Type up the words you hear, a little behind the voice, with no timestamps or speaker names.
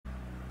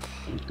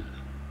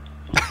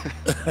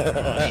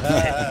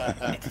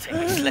I need to take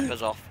my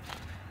slippers off.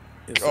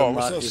 Oh,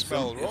 what's that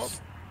smell, Rob?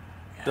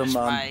 That's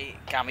my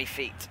gammy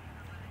feet.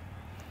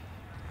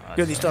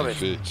 Good, you stop it.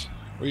 Feet.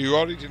 Well, you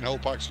already did whole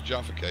packs of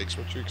Jaffa cakes.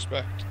 What do you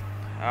expect?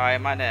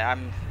 Alright, man,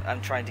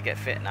 I'm trying to get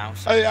fit now.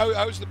 So. Hey,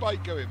 how's the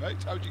bike going,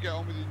 mate? How'd you get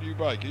on with your new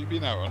bike? Have you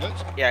been out on it?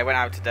 Yeah, I went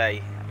out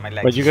today. My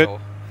legs Where'd you are go?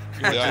 sore.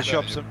 You went to the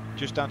shops,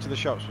 just down to the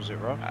shops, was it,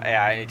 Rob?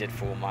 Yeah, I only did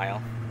 4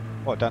 mile.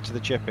 What, down to the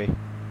chippy?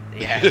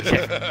 Yeah,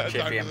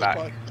 chippy and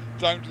back.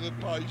 Down to the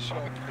pie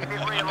shop.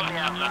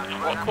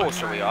 What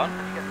course are we on?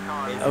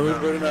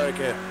 We're in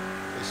America.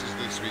 This is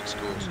this week's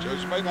course.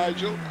 Chosen by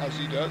Nigel, as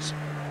he does.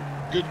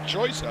 Good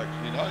choice,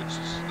 actually. Nice.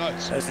 This is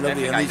nice. That's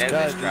lovely. And these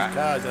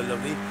cars are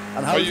lovely.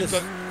 And how who's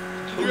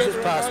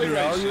this past me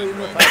now? You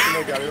know, passing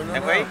no Gary.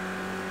 Have we?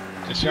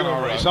 It's on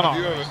our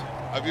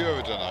Have you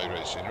ever done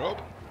iRacing, Rob?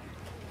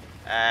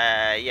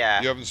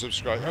 Yeah. You haven't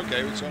subscribed?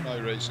 Okay, it's on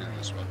iRacing,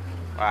 this one.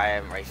 Well, I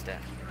haven't raced it.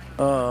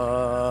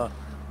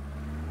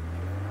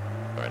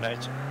 Very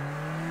nice.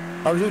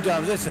 How you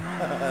down this?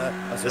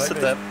 That's Just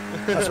right, mate.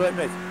 That's right,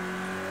 mate.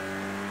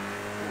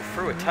 Ooh,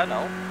 through a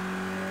tunnel.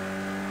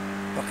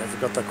 Fuck, I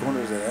forgot that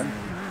corner there then.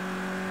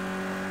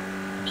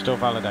 I'm still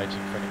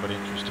validating for anybody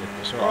interested.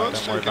 It's Oh, alright,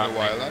 that's don't worry taken about a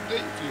while, Andy,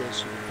 if you're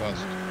super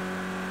fast.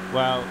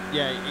 Well,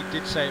 yeah, it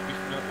did say it'd be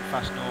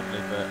fast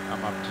normally, but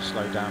I'm having to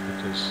slow down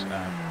because I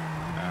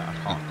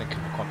can't think of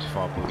a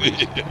quantifiable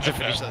reason to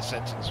finish that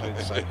sentence with,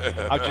 so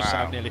I'll just say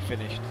I'm nearly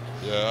finished.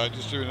 Yeah,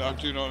 I'm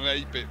doing it on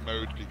 8-bit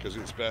mode because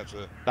it's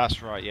better.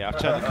 That's right, yeah, I've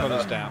turned the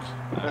colours down.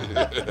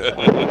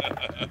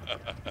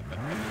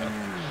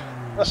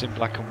 It's in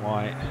black and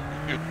white.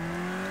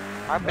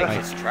 How big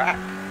is this track?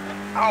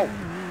 Ow!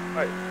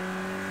 Right.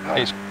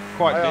 It's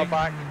quite big.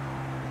 Back.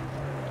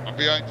 I'm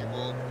behind you,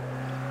 Paul.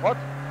 What?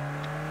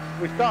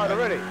 We started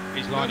already?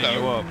 He's lining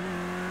you up.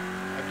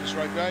 I'm just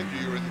right behind you,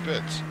 you're in the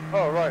pits.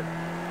 Oh, right.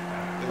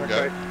 There we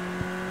go.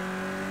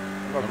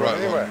 I'm not I'm going right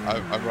anywhere.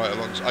 I'm right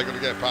along. I got to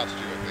get past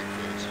you, I think,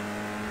 first.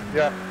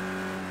 Yeah.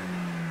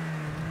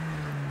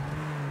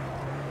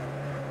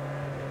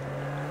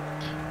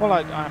 Well,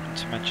 I happened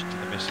to mention to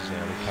the missus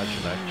earlier,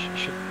 casually,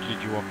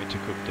 did you want me to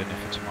cook dinner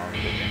for tomorrow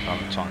with it being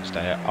Valentine's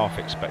Day? Half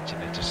expecting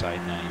her to say,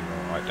 no,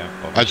 you're alright, don't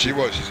bother. And she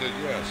what? She said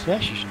yes. Yeah,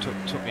 she took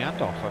my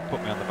hand off. I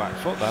put me on the back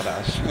foot, that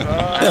has. Then.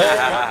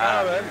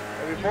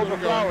 Have you bought the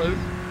flowers?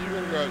 You're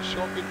going to go out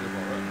shopping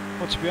tomorrow.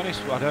 Well, to be honest,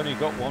 I'd only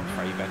got one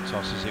Frey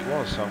Ventos as it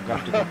was, so I'm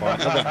going to have to go buy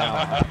another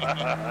now.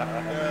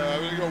 Yeah,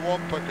 I've only got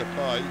one pack of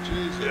pie,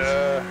 Jesus.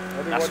 Yeah.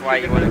 That's why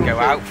you want to go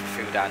out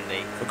for food,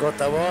 Andy. Forgot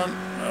that one.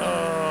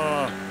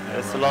 Oh.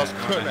 That's the last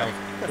one.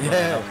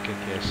 Yeah. Health kick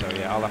here, so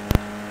yeah, I'll have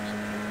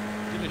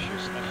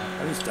delicious.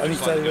 I only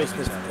started racing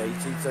this today,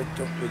 so I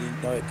don't really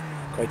know it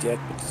quite yet,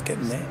 but it's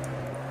getting there.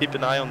 Keep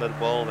an eye on that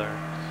wall there.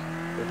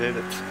 They did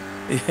it.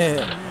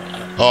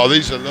 Yeah. Oh,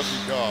 these are lovely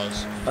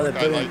cars. Oh, they're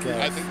brilliant cars.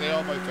 I think they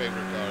are my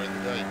favourite car in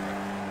the day.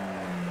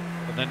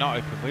 But they're not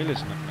open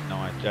wheelers in them,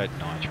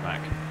 Nige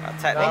Mac.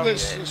 Well,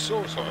 there's a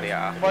source of it.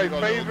 My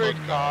favourite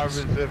car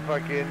is the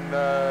fucking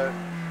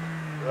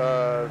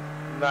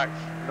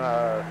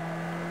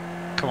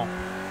Come on.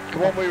 The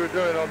one we were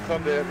doing on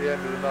Sunday at the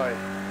end of the night.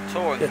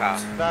 Touring car.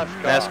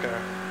 NASCAR.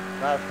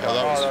 Oh,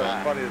 that was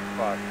funny as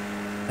fuck.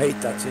 Hate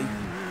that, see?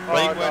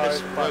 Right where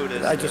this road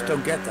is. I just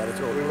don't get that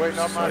at all. We're waiting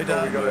on Slow Matt.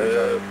 down. We got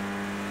it.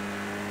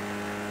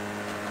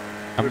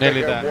 I'm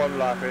nearly there. One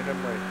lap in,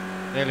 haven't we?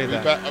 Nearly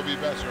there. Are we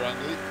better,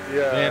 Andy?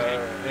 Yeah.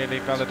 Nearly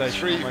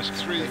validation almost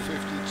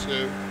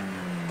 3:52.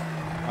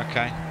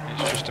 Okay,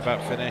 it's just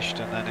about finished,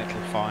 and then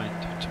it'll find,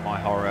 to my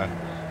horror,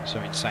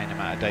 some insane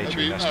amount of data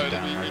it has to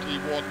download. It'll be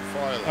one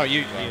file. Oh,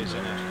 usually is,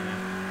 isn't it?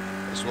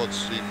 That's what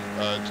Steam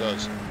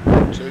does.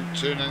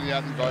 Turn the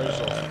antivirus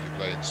off if you're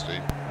playing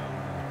Steam.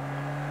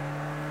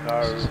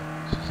 No.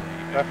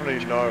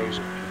 Definitely no.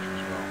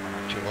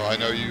 Well, I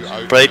know you.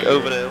 Brake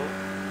over the hill.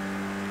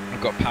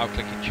 I've got power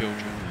clicking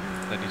children.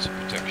 They need some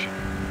protection.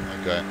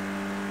 Okay.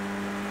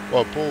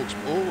 Well, Paul's.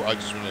 Oh, I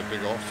just went a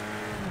big off.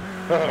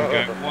 There we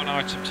go. One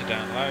item to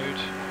download.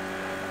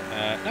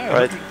 No,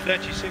 Right.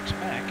 136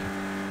 meg.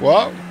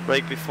 What?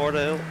 Brake before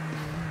the hill.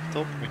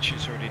 Top. Which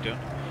is already done.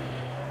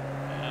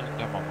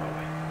 And I'm on my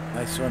way.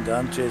 Nice one,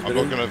 Dan. Cheers, I'm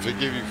buddy. not going to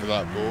forgive you for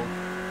that, Paul.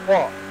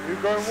 What? You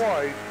going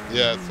wide?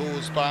 Yeah,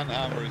 Thor's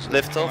banhammer is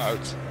Lift off.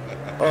 out.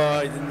 Oh,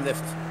 I didn't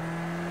lift.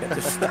 Get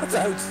the stats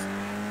out.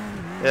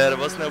 Yeah, there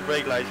was no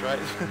brake lights, right?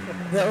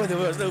 No, there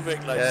was no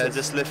brake lights. Yeah,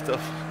 just lift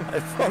off. I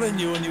followed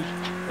you and you.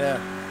 Yeah.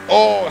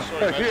 Oh,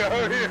 sorry, you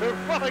mate.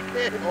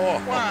 fucking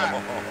Oh.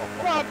 twat.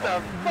 What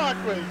the fuck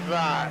was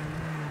that?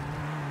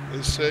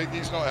 He's saying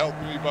he's not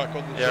helping me back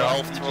on the Yeah, track.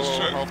 half He twirl, just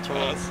drove half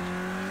twirl. past.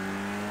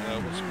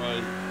 What's my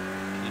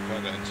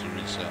keypad enter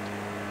reset?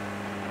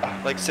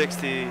 Like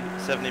 60,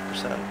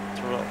 70%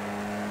 throttle.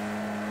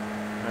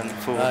 And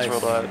full Nice.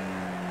 throttle out.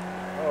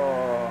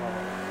 Oh.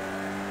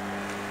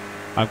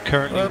 I'm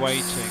currently Whoops.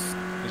 waiting.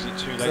 Is it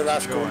too It's late the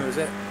last to corner, join? is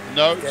it?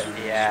 No,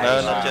 Yeah.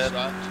 No, not yet.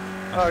 I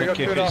Oh, you got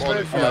think if 2.5 it's,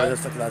 minutes Oh, no, yet?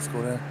 that's like the last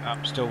corner.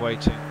 I'm still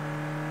waiting.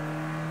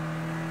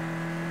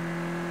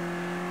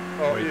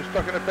 Oh, you're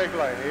stuck in a big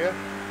lane here?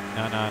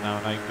 No, you've got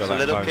There's a that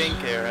little close. kink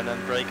here and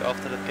then brake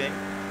after the kink.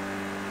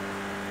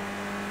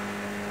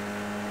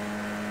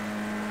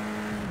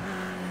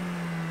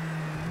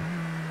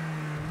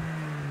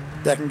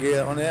 Second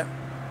gear on it.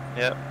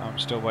 Yep. I'm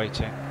still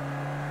waiting.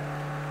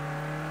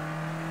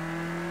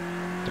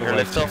 Still Here,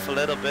 lift waiting. off a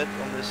little bit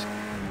on this,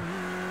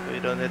 so you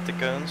don't hit the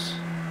cones.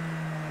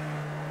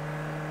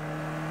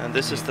 And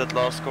this is that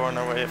last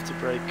corner where you have to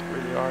brake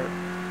really hard.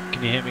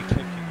 Can you hear me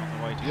clicking on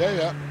the way to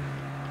Yeah.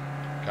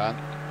 Can.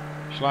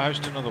 Shall I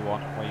host another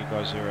one while you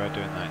guys are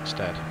doing that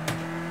instead?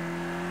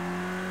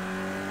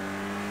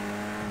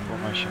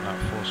 Formation like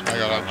force.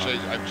 Hang on, I'm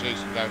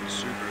chasing down the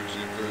Subarus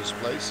in first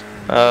place.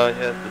 Yeah,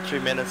 the 3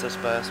 minutes has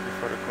passed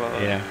before the qual.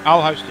 Yeah,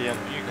 I'll host it. Yeah.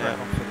 You crack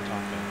on for the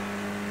time being.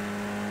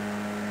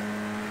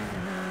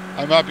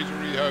 I'm happy to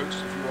re-host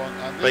if you want,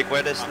 Andy. Like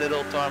where this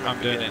little tarmac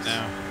I'm doing it begins.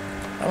 now.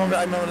 I'm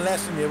on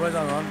less than you. Where's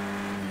I on?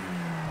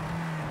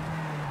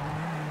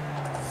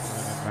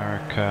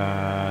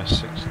 America,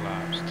 6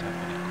 laps,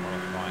 10-minute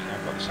qualifying.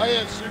 I've got the same.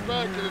 Hiya,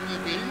 Super, get in the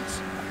bees.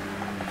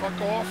 Fuck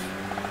off.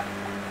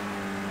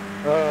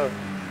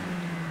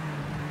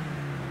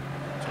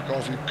 Fuck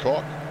off, you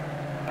cock.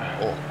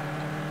 Oh.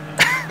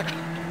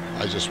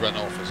 I just went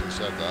off as I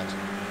said that.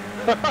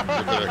 A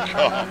bit of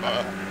karma.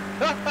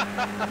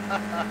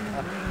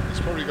 He's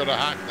probably got a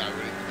hack now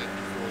when he can make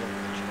you fall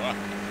off the track.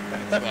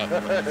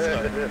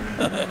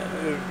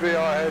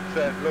 VR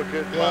headset, look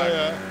at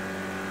Yeah.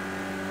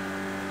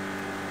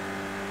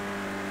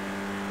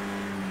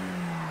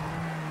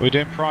 We're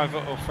doing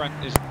private or friend?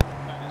 Is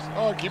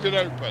Oh, keep it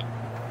open.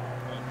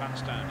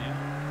 pants down,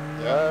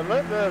 yeah?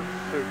 let the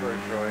Super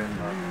join,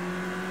 man.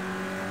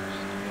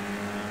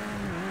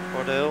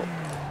 For the hill.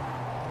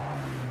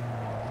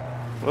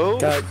 Whoa!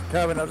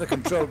 Carving out of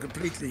control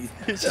completely.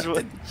 He just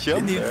went Didn't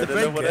jump need there, the I don't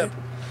know brake, what eh?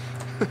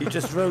 happened. He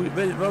just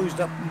rose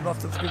up and off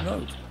the fucking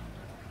road.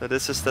 So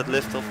this is that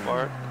lift off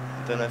part,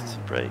 you don't have to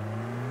brake.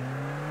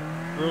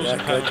 Rules Yeah,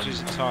 and good. codes is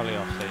entirely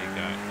off. There you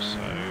go. So.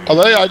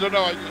 Are they? I don't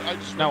know. I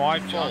just No,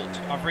 went I've default.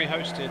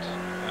 rehosted.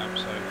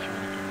 So if you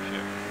want to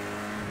give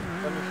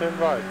Let me send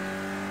right. a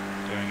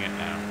shit, doing it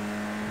now.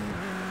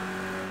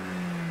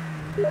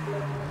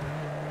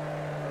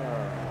 Oh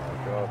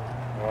my god.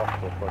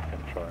 Off the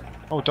fucking track.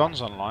 Oh,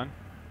 Don's online.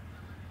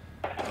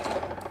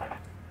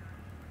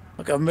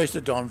 Look, I've missed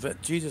a Don for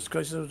Jesus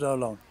Christ, that was how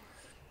long.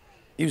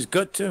 He was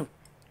good too.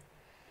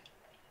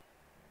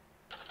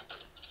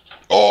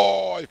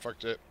 Oh, I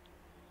fucked it.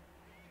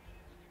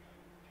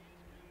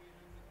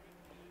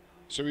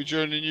 So we're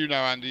joining you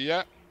now, Andy.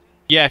 Yeah.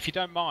 Yeah, if you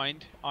don't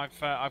mind, I've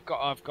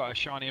got a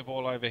shiny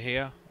ball over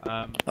here.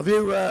 Have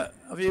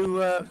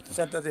you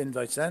sent that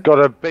invite then? Got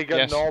a bigger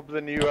Yes. knob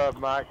than you have,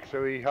 Mac,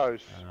 so he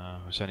hosts.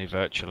 It's only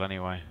virtual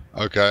anyway.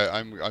 Okay,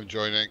 I'm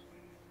joining.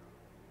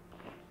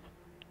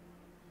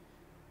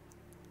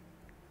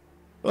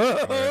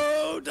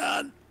 Oh,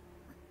 Dan!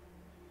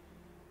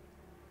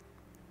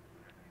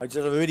 I just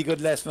had a really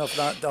good lesson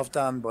off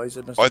Dan, boys.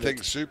 I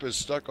think Super's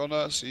stuck on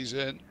us. He's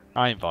in.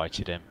 I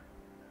invited him.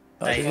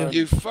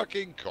 You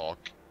fucking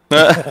cock.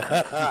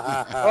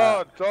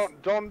 Oh,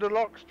 Don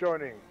DeLocke's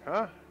joining,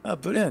 huh? Oh,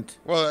 brilliant.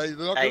 Well, they're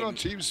not Hey. good on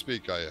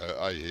TeamSpeak,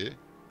 I hear.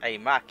 Hey,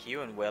 Mac,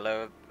 you and Will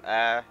are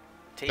Best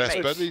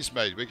teammates. buddies,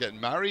 mate. We're getting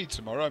married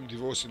tomorrow. I'm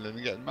divorcing Lynn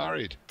and getting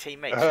married.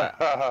 Teammates.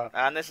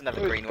 And there's another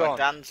Who's green Don? one.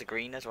 Dan's a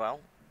green as well.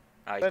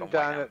 Oh, he's Send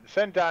gone white now.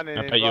 send Dan in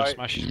I bet you'll invite.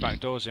 smash his back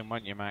doors in,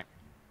 won't you, Mac?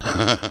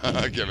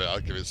 I'll give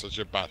it such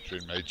a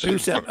battering, mate.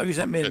 Have you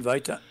sent me an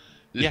invite?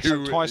 Yes,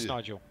 twice,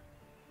 Nigel.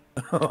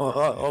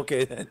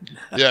 Okay then.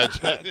 Yeah.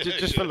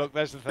 Just for look,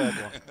 there's the third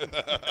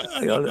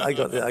one. I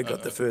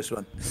got the first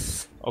one.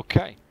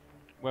 Okay.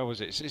 Where was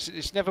it?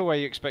 It's never where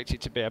you expect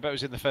it to be. I bet it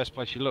was in the first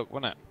place you looked,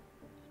 wasn't it?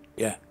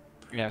 Yeah.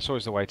 Yeah, it's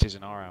always the way it is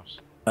in our house.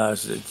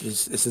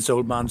 It's this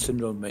old man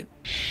syndrome, mate.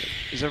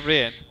 Is it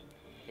Rian?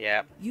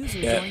 Yeah. User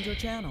Yeah. joined your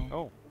channel.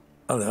 Oh,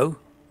 Hello.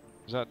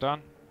 is that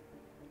done?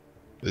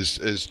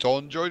 Is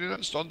Don joining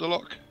us, Don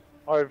DeLocke?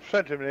 I've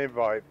sent him an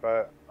invite,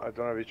 but I don't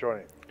know if he's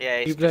joining. Yeah,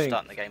 he's You just playing?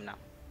 starting the game now.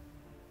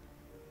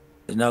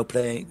 He's now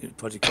playing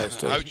Project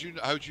Cast. How do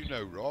you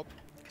know, Rob?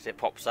 Because it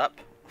pops up.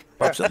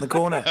 Pops up in the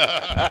corner.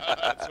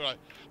 That's right.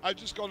 I've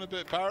just gone a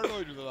bit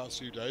paranoid in the last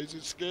few days.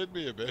 It scared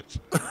me a bit.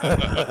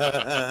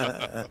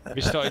 Have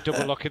you started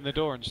double locking the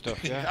door and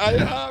stuff, yeah? I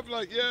have,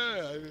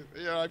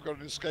 I've got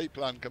an escape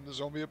plan come the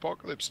zombie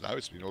apocalypse now.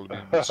 It's been all a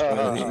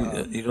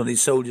bit You got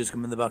these soldiers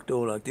come in the back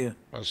door, like, do you?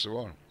 That's the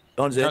one.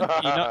 Don's in.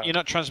 You're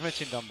not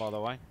transmitting, Don, by the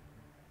way?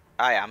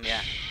 I am,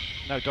 yeah.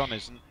 No, Don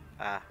isn't.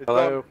 Is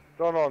Hello.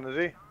 Don on,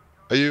 is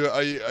he?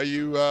 Are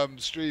you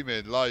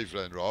streaming live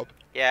then, Rob?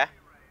 Yeah.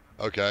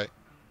 Okay.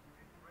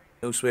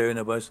 No swearing,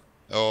 no boys.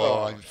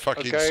 Oh, I'm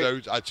fucking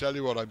okay. I tell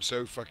you what, I'm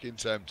so fucking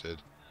tempted.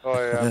 Oh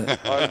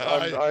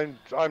yeah.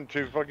 I'm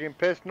too fucking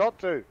pissed not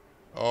to.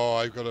 Oh,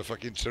 I've got a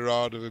fucking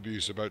tirade of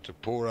abuse about to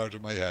pour out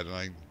of my head, and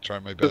I'm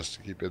trying my best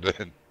to keep it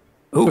in.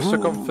 Just to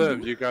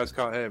confirm, you guys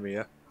can't hear me,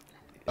 yeah?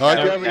 I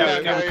No, don't no, really-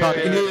 we can't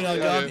Can you hear now,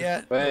 Don?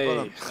 Yeah.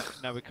 Hey.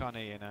 No, we can't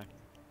hear you now.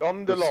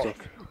 Don DeLocke.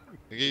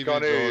 Good evening,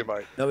 Can't hear you, Dawn.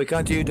 mate. No, we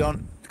can't hear you,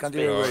 Don. Can't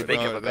hear you. No, right. Speak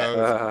no, up a bit.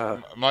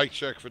 no. Mic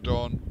check for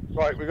Dawn.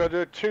 Right, we've got to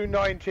do a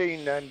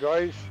 219 then,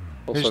 guys.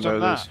 Also Who's done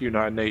known as that?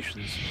 United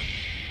Nations.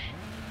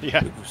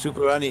 Yeah.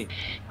 Super Annie.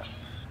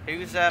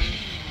 Who's I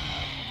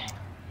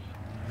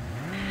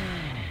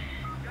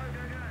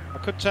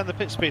couldn't turn the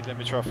pit speed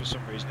limiter off for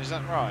some reason. Is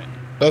that right?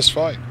 That's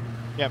fine.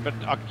 Yeah, but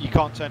you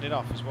can't turn it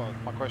off as well.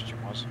 My question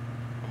was.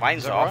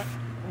 mine's Is that off.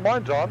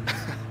 Mine's on.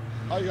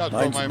 I got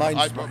Mine's- I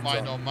mine's put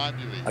mine on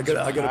manually. I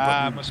got a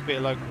button. Must be a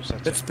local Pit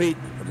setting. speed.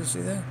 What does it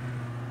say there?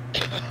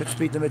 Pit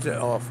speed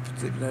limiter off. Pit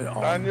speed limiter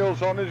on.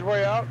 Daniel's on his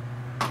way out.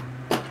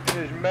 In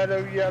his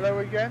meadow yellow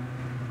again.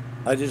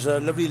 I just a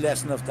lovely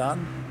lesson of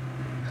Dan.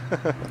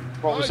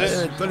 What was Nice.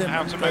 it? Brilliant.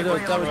 How to That make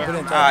was it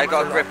brilliant. Ah, I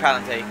got a grip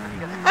penalty.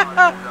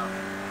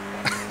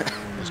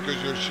 That's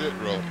because you're shit,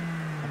 Rob.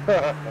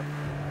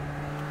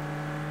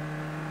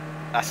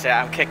 That's it,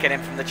 I'm kicking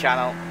him from the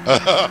channel. I'm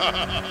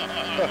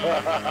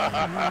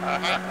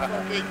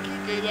fucking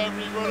kicking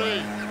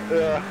everybody.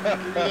 Yeah.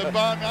 Give me the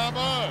bang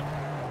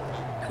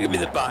hammer. Give me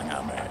the bang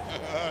hammer.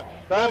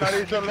 Dan, I Rob's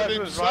need some kicking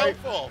lessons, right?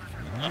 himself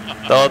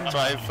off. Don't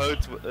try and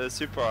vote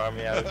Super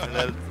Army out, and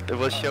then it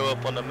will show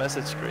up on the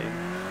message screen.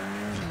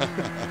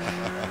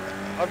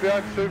 I'm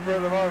behind Super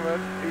at the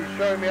moment. He's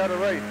showing me how to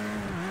race.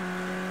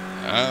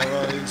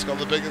 Well, he's got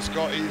the biggest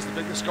cock. He's the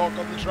biggest cock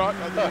on the track.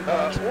 I think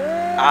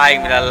that.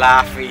 I'm gonna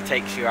laugh when he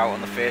takes you out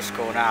on the first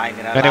corner. I'm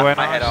gonna Anywhere laugh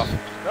my head nice?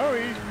 off. No,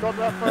 he's got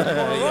that first one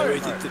Yeah,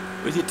 right, mate.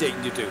 where's he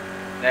taking you to?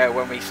 No,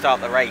 when we start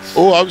the race.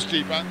 Oh, I was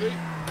deep, Andy.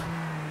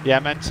 Yeah,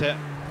 meant it.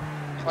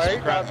 I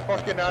hate Crowd- that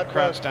fucking crowds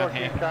adverse down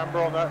fucking here. camber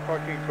on that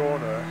fucking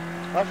corner.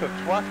 That's a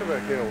twat of a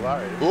hill,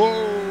 that is.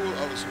 Oh,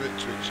 that was a bit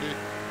twitchy.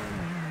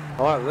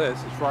 I like this.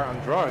 It's right on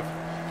drive.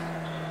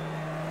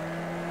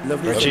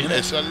 Lovely. It's isn't it?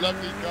 it's a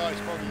lovely car. It's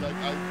probably like,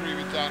 I agree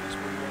with Dan, it's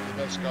probably one of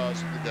the best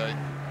cars in the game.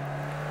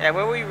 Yeah,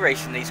 well, we were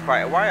racing these quite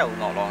a while,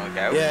 not long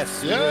ago.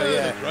 Yes. Yeah,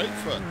 Yeah. they're great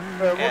fun.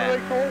 What Yeah. are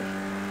they called?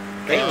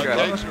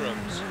 Caterhams.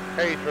 Caterhams.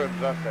 Caterhams,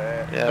 that's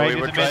it. Yeah, Maybe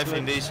we were the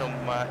driving Midlands. these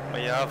on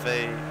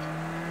Mojave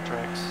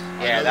tracks.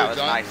 Yeah, that was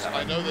nice.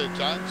 I know they're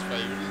Dan's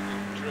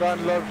favourite.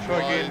 Dan loves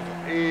fucking,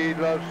 he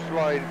loves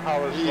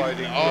power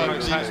sliding. Oh, through,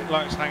 Likes, doesn't he?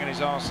 likes hanging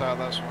his arse out,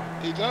 that's why.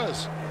 He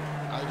does.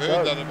 I've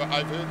heard Does. that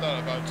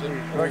about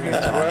him. He's fucking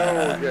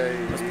well gay.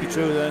 Must be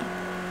true then.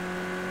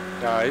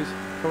 Guys,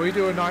 can we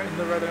do a night in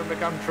the Renault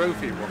Megane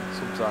Trophy one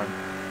sometime?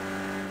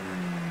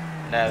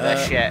 No, they're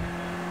shit.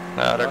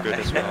 No, they're good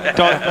as well.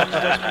 Dive's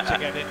desperate to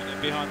get in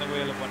behind the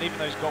wheel of one, even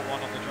though he's got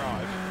one on the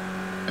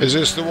drive. Is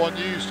this the one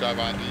you used to have,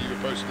 Andy? You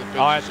were posting the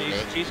pictures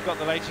of it. He's got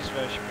the latest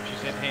version, which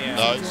is in here.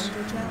 Nice.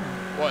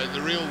 What, in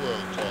the real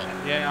world,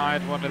 Tom? Yeah, I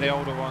had one of the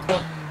older ones.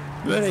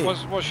 Really?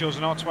 What's yours,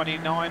 an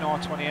R29,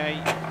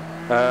 R28,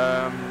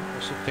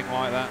 or something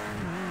like that?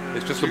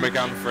 It's just a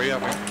Megane 3, I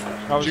think.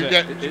 How was Do you it?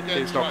 get, do you get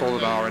It's not track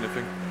called an R or days?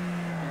 anything.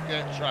 You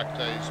get track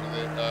days with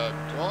it,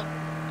 Tom?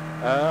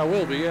 I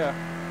will be, yeah.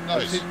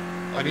 Nice.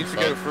 I need to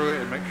go through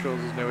it and make sure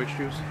there's no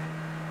issues.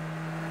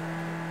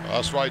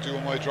 That's why I do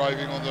all my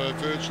driving on the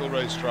virtual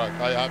racetrack.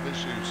 I have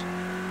issues.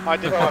 I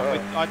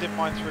did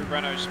mine through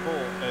Renault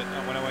Sport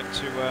when I went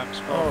to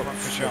Sport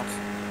Francorchamps.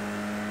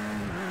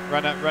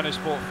 Renault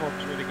Sport Forum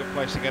is a really good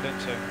place to get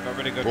into. Got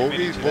really good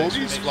Bogies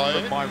community.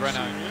 flying. My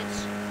Renault.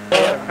 Serious?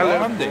 Hello, Hello,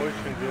 Andy. boys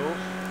and girls.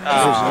 This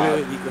Ah,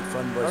 is really good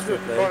fun, boys. I'm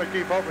just trying to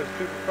keep up with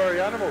super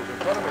furry animals in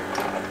front of me.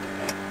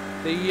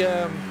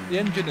 The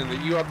engine in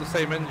that you had the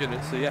same engine.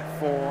 It's the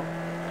F4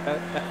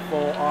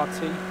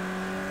 RT.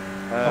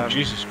 Oh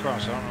Jesus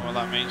Christ! I don't know what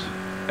that means.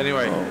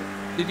 Anyway, Oh.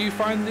 did you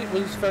find it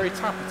was very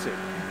tapeted?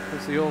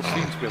 Because they all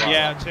seem to be like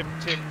Yeah, that.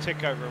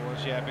 tick over it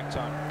was. Yeah, big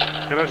time.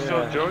 Can I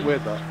still Yeah, join?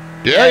 weird that.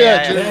 Yeah,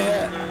 yeah, Jim.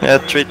 Yeah,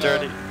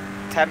 3:30.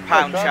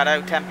 £10,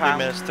 Shadow, 3 £10.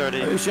 minutes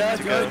 30 Oh, Shad,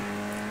 to good. go.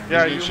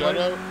 Yeah, Evening, you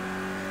Shadow.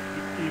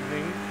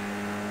 evening.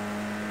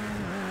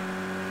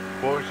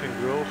 Boys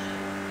and girls.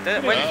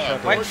 When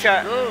boys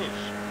and girls.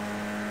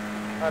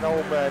 And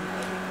old men.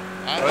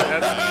 And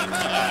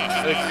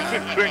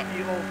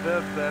Tricky old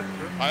dead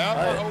bastard. I am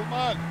an old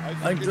man. I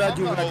think I'm glad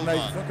you an old recognise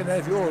man. fucking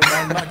if you're old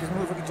man, Mac is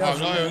moving fucking Oh, chance.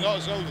 no, not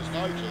as old as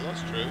Nigel,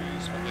 that's true.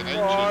 He's fucking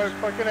Oh, I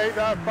ancient. fucking hate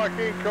that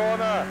fucking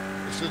corner.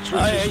 It's the I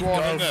trickiest hate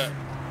one, golf. isn't it?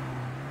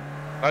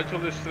 Nigel,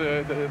 this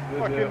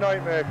fucking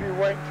nightmare. If you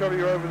wait until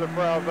you're over the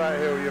brow of that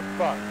hill, you're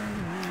fucked.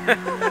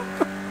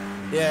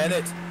 Yeah,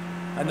 innit?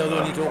 I know the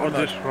one you're talking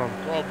about. one.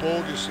 Come on,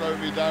 Borg, you're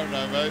slowing me down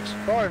now, mate.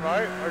 Sorry,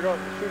 mate. I got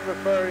super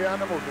furry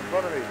animals in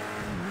front of me.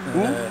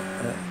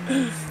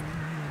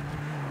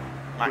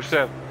 Max,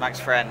 that? Max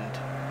friend.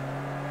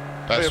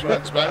 Best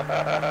friends, mate.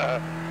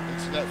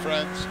 Internet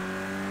friends.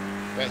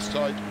 Best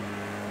type.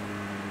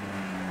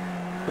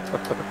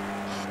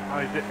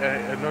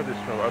 I know this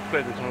one. I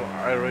played this one.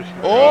 I racing.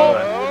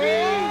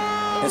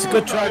 Oh! It's a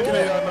good track, isn't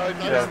it?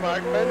 Yeah,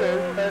 Mac.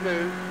 It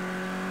is.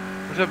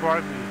 What's that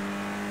behind me?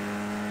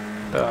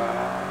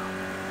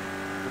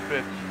 The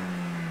bit.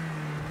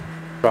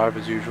 Drive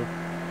as usual.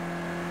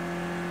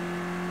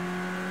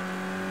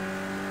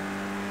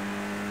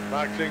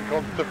 Mac's in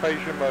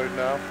constipation mode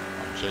now.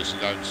 I'm chasing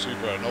down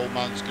Super. An old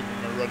man's giving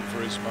him a run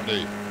for his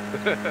money.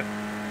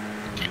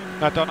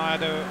 No, Don, I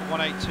had a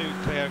 182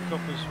 Clio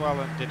Cup as well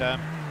and did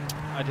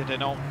I did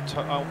an old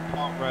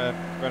part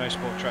Renault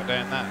Sport Track day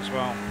in that as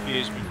well, a few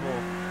years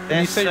before.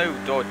 They're so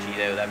dodgy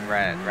though, them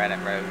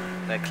Renault,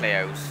 they're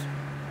Clios.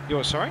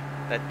 You're sorry?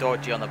 They're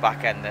dodgy on the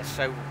back end, they're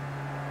so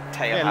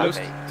tail Yeah,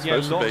 heavy.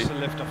 lots of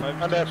lift off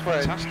over. And they're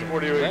French. French. What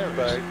do you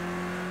expect?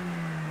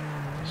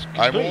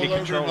 I'm all Completely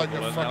over him like a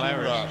controllable and fucking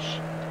hilarious. rash.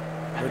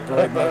 Good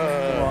boy,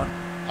 mate. Come on.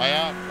 I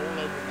am all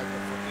over him like a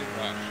fucking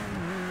rash.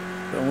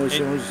 Don't worry,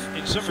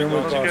 In some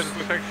someone regards, Let's boss. get the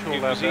protection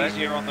it left was back.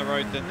 easier on the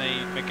road than the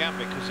Megane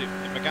because the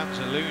Megane's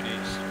a loony.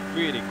 It's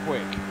really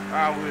quick.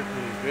 Ah, with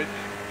me, bitch.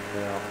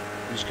 Yeah.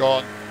 He's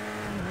gone.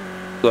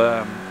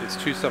 It's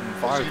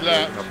 275 He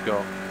left. I've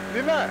got.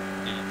 Did that?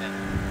 Did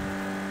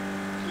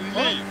he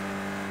leave?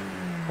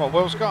 What,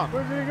 Will's gone?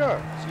 Where did he go?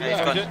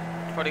 Yeah, he's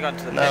probably gone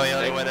to the No, next he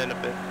only thing. went in a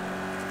bit.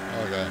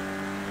 Okay.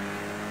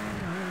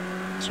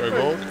 Sorry,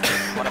 Bob.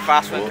 Want a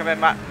fast one come in,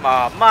 Matt?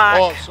 Oh, Mark!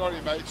 Oh, sorry,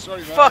 mate.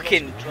 Sorry, mate.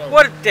 Fucking, I lost control.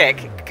 what a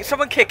dick.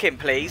 Someone kick him,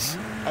 please.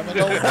 I'm an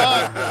old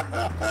man.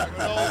 I'm an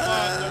old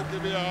man. Don't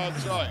give me a hard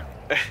time.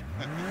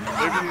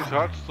 Maybe he's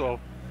hot stuff.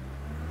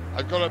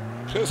 I've got a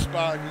piss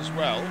bag as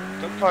well.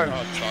 Don't give me a I'm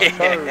hard so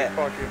time.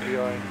 fucking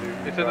behind you.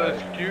 Is it an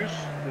excuse?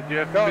 Did you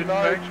have No, to no,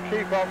 back?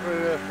 keep up with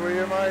this, will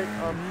you, mate?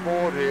 I'm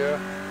bored here.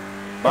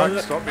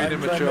 Max, stop being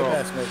I'm trying my immature.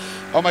 best, mate.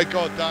 Oh my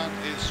God, Dan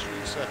is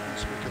 3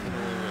 seconds quicker than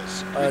all of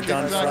us. Can we kick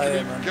Dan's Dan?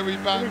 flying, man. Can we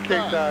Let ban me kick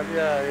Dan? that.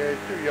 Yeah,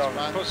 he's too young.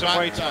 Man, Put some ban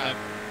weight on Dan. him.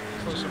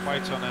 Put some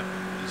weight on him.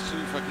 He's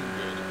too fucking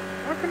good.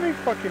 How can he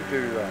fucking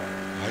do that?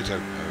 I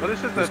don't Well, know. this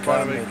is He's that, by the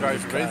calm, way, mate,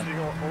 guys, he's calm. racing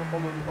on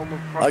the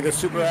I got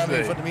Super Army in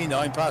Tuesday. front of me now.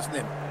 I'm passing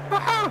him.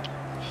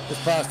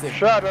 Just past him.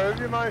 Shadow, have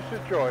you managed to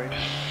join?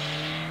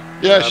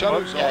 Yeah,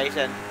 Shadow's Yeah, on. he's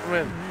in. Come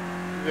in.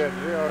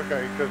 Yeah,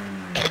 okay, because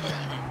I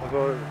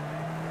thought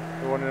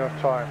there wasn't enough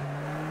time.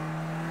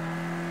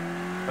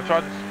 I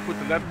tried to put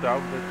the lap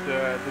down, but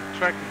the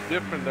track is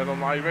different than on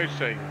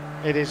iRacing.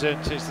 It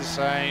isn't, it's the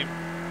same.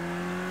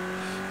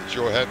 It's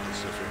your head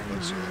that's different.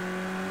 That's I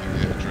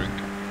get a drink.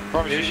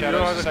 Promise you, You Shadow,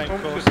 know, it's the there's same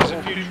course. constant There's a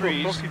of few people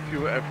trees. talking to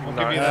you every I'll give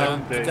night you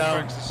and that. day. The down.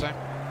 track's the same.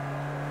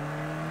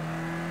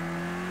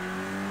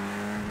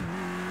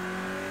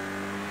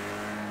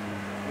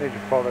 Need to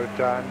follow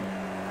Dan.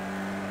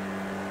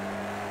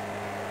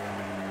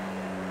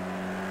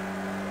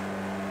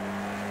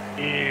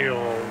 Ew.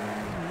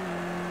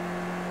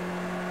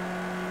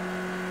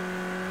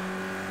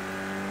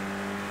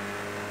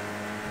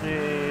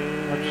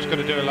 I'm just going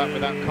to do a lap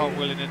without Colt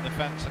Willing in the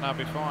fence and I'll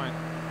be fine.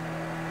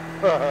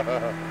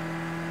 That's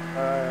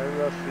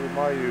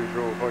my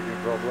usual fucking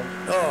problem.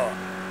 Oh,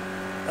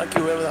 thank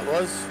you, whoever that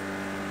was.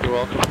 You're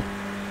welcome.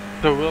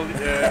 So will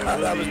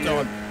That was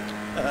done.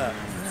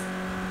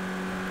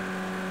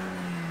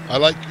 I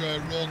like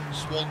Ron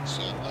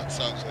Swanson. That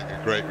sounds like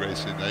a great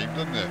racing name,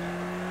 doesn't it?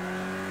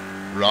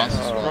 Ron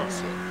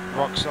Swanson.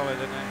 Rock solid,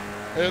 isn't it?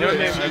 Hey, Your look,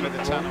 name see- Over the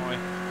tannoy.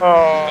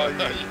 Oh,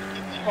 No, you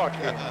you-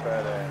 fucking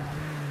badass.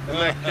 and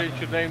then change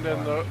your name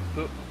then to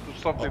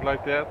something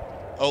like that.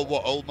 Oh,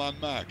 what? Old Man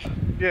Mac?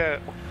 Yeah.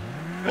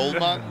 Old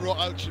Man Ron?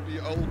 How should be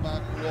Old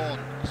Man Ron?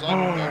 Because I'm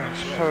Oh, Ron I'm as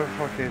so well.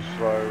 fucking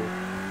slow.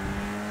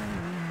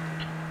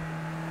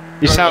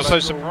 You Right, sound so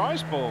like-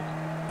 surprised, Borg.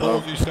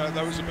 Oh, you said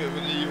that was a bit of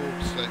an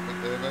Eeyore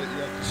statement there, mate.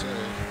 You have to say it.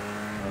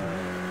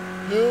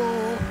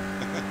 Eeyore.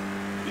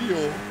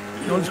 Eeyore.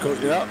 You always calls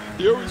me that.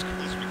 He always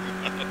calls me that.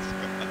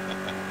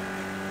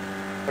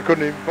 I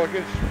couldn't even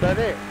fucking spell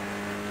it.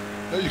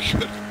 No, you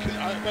couldn't.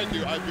 I'll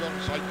be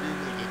honest, I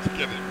googled it to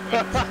get it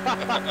right.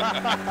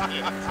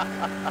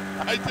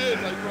 I did, I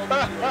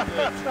promise you I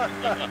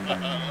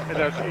did. And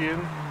that's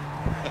Ian.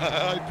 I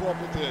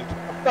probably did.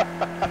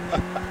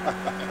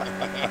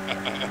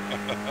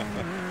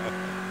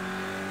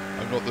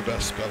 I'm not the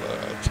best speller,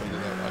 I'll tell you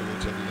that. I will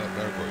tell you that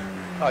now, boy.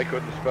 I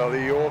couldn't spell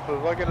the yaw for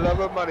fucking love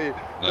of money.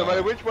 No No.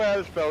 matter which way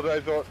I spelled it, I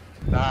thought,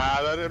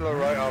 nah, that didn't look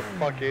right. Oh,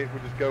 fuck it.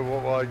 We'll just go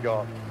with what I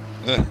got.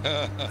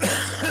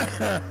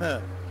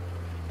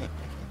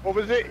 What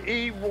was it?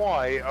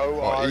 E-Y-O-R-E?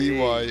 Or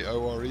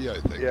E-Y-O-R-E, I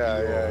think. Yeah,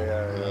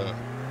 Eeyore. yeah.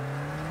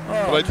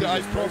 But Oh, I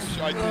Jesus promise Christ.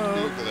 you, I did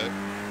Google it.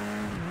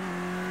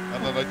 And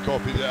then I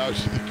copied it out of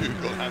the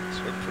Google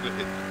answer and put it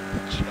in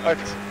the chat.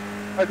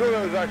 I thought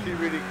that was actually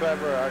really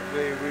clever,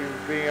 actually, we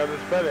being able to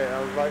spell it. I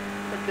was like,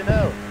 freaking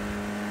hell.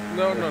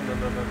 No. No,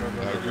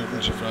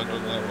 Google's your friend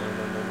on that one.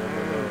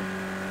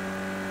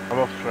 I'm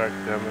off track,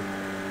 damn it.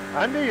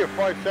 Andy, you're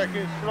 5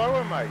 seconds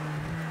slower, mate.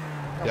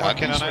 Yeah,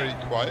 working and he's on it.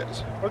 very quiet.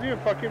 What do you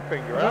fucking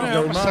finger Oh, out? no,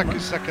 no, I'm man.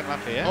 second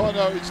lap here. Oh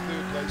no, he's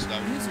third place now.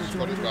 He's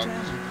got his round,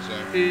 he's in the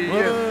zone.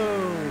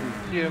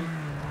 Whoa. Ian.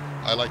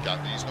 I like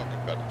Andy, he's not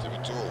competitive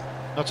at all.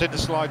 Not in the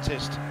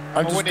slightest.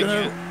 I'm Not just winning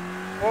gonna. yet.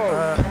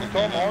 Whoa,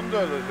 Tom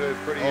Honda is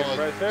pretty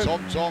impressive.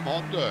 Tom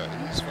Honda,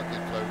 he's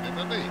fucking flown in,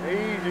 isn't he?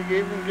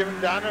 He's giving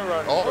Dan a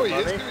run. Oh, for he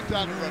is money. giving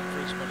Dan a run for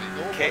his money.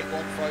 Kick.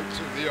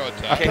 0.152, the odd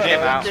Kick tap. him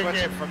out. Kick Sweating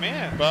him. from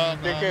here.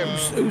 Kick him.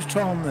 Who's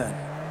Tom then?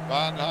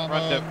 Random.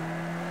 Banhammer.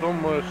 Tom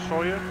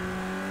Sawyer.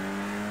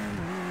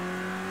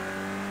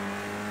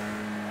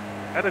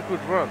 Had a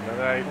good run,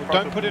 and I. Well,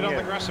 don't put it on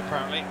the grass,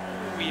 apparently.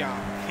 We are.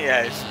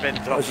 Yeah, it's been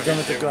I was done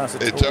with the glass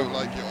at They all. don't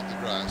like it on the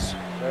grass.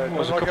 Well,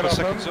 there's a couple of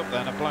seconds up there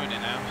and I've blown it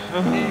now.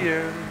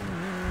 Ian.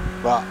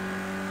 But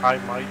Hi,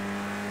 mate.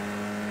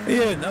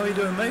 Yeah, how you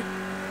doing, mate?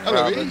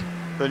 Hello, Well, E.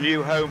 the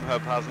new home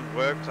hub hasn't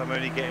worked. I'm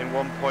only getting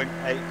 1.8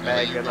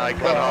 meg, you and got I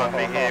can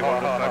hardly hear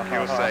what the fuck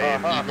you're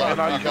saying.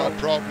 You got a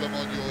problem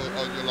on your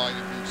line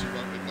of duty. You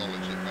won't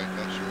acknowledge it, mate.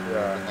 That's your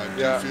problem. I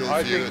do feel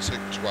for you, a sick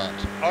twat.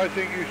 I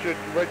think you should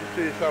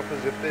register yourself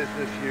as a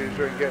business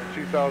user and get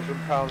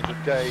 £2,000 a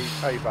day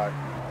payback.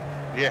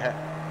 Yeah.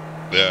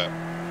 Yeah.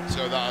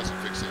 So that hasn't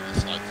fixed it.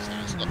 It's nothing to do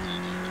with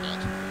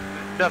that.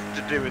 Nothing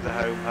to do with the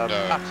home hub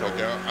at all.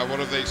 Okay. And what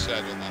have they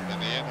said on that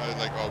then, Ian? Are they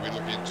like, we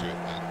look into it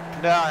then?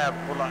 No, I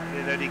haven't. Well,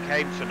 it only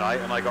came tonight,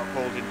 and I got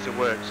called into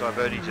work, so I've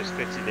only just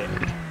fitted it.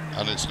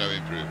 And it's no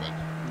improvement.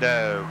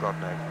 No, God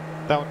no.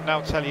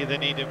 They'll tell you they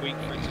need a week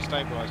for it to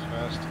stabilise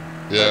first.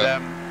 Yeah.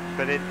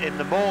 But in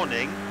the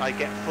morning, I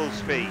get full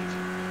speed.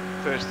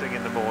 First thing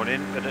in the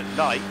morning, but at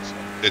night,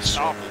 It's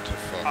awful to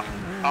fuck.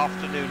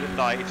 Afternoon at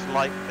night, it's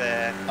like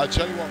they're I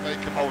tell you what,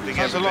 mate, come on. holding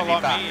Sounds a lot everybody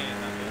like back. me, Ian,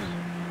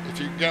 that is. If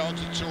you can get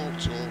onto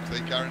Talk, they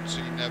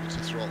guarantee never to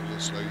throttle or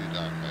slow you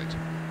down, mate.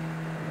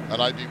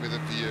 And I've been with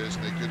them for years,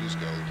 and they're good as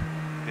gold.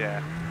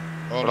 Yeah.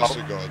 Honest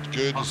to God,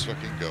 good as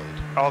fucking gold.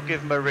 I'll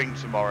give them a ring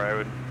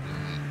tomorrow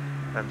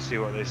and see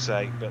what they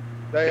say. But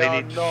They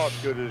are not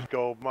good as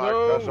gold, Mike.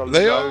 No, That's a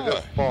they load are.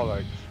 of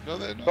bollocks. No,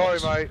 they're not.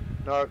 Sorry, mate.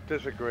 No,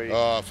 disagree.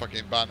 Oh,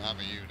 fucking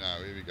banhammer you now.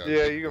 Here we go.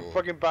 Yeah, Big you can boy.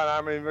 fucking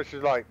banhammer as much as you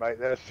like, mate.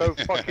 They're so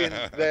fucking,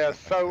 they are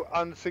so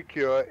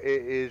unsecure.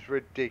 It is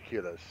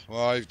ridiculous.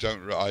 Well, I've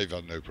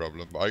had no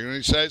problem. I can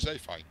only say they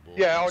fine. Boy.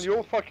 Yeah, on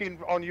your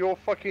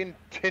fucking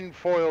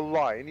tinfoil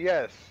line,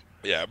 yes.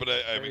 Yeah, but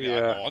I mean,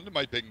 Yeah. I'm on.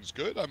 My ping's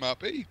good. I'm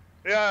happy.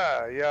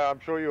 Yeah, I'm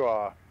sure you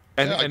are.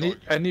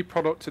 Any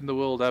product in the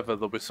world ever,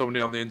 there'll be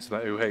somebody on the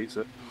internet who hates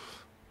it.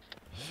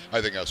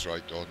 I think that's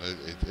right, Don.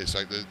 It's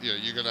like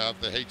you're gonna have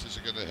the haters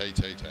are gonna hate.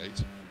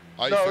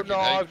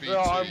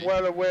 I'm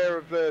well aware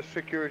of the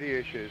security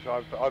issues.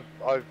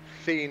 I've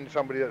seen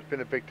somebody that's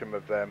been a victim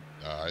of them.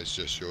 It's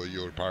just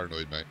you're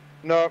paranoid, mate.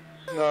 No,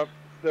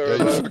 they're Yeah,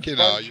 you a fucking bunch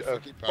are. You're of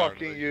fucking paranoid.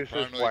 fucking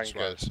useless Paranoid wankers.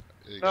 twats.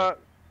 There you No, go.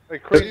 they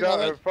cleaned See, out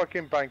no, their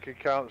fucking bank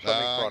account,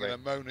 something I'm funny. gonna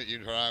moan at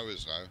you for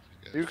hours now.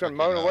 You can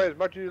moan away as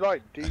much as you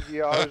like.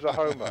 DGR is a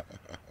homer.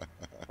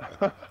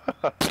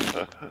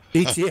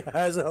 DTR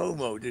has a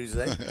homo, do you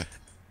say?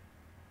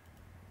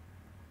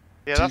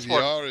 Yeah, that's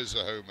TVR is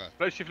a homer.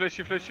 Fleshy.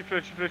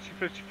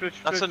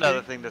 That's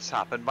another thing that's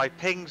happened. My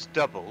ping's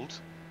doubled,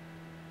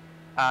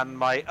 and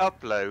my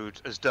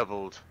upload has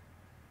doubled.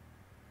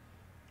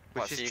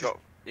 What, Which so is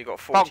you got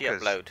 40 bonkers.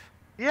 upload?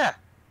 Yeah.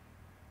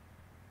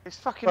 It's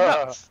fucking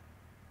nuts.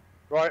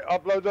 Right,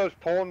 upload those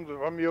porn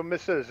from your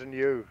missus and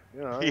you.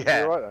 You know,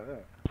 Yeah. you're right there,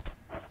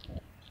 yeah.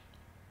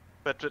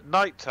 But at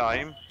night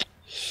time,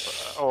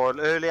 or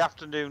early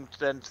afternoon,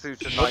 then through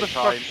to What the night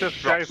fuck time, just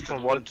it drops came to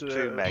from 1 to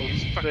 2 meg.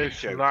 It's a fucking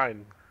Station joke.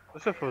 9.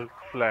 That's a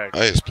flag. Hey,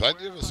 there's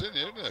plenty of us in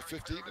here, isn't there?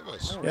 15 of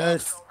us.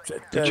 Yes.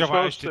 Good job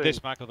I hosted to.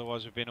 this, Mac,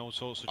 otherwise we've been all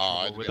sorts of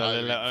trouble with a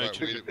little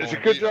O2. It's a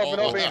good job we're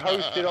not being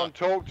hosted on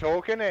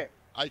Talk, isn't it?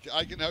 I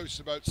can host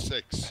about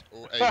 6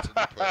 or 8 in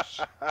the push.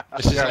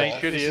 This is Yeah, an,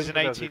 it this is an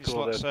because 18 we call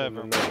slot that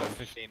server and the- we've got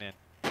 15 in.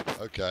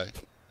 Okay.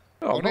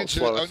 Oh, only not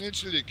slow.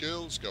 until the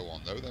girls go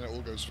on though, then it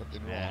all goes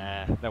fucking wrong.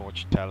 Yeah, know what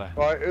you tell her.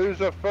 Right, who's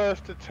the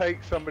first to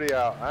take somebody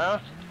out, huh?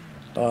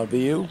 I'll be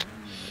you.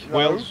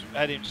 Will's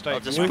heading straight. I'll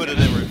just for put you. it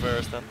in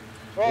reverse then.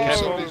 Oh,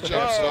 somebody's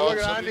jump start, look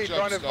at somebody Andy jump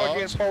trying to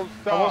fucking starts. false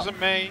That start. wasn't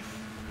me.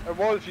 It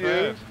was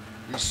you.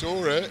 We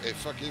saw it, it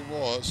fucking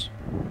was.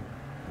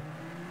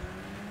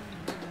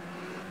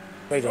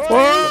 Wait a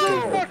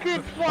Oh,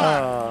 fucking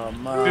flat! Oh,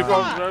 Who's man.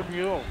 that? Drive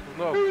me off.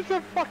 No. Who's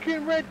the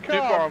fucking red Super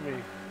car? Army.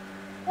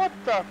 What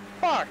the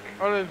fuck?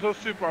 Oh, there's no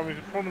Super Army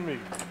in front of me.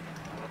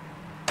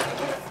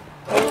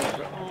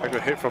 I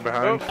got hit from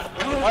behind.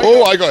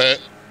 I got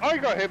hit. I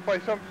got hit by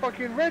some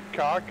fucking red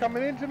car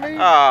coming into me.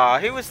 Ah,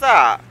 who was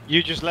that?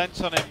 You just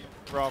leant on him,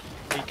 Rob.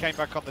 He came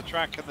back on the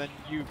track and then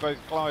you both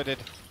collided.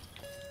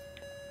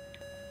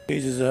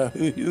 Jesus,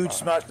 huge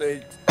smash.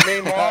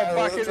 Meanwhile,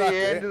 back at the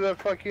end of the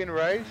fucking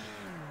race.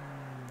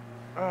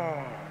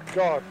 Oh,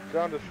 God,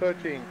 down to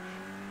 13.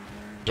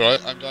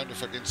 Right, I'm down to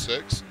fucking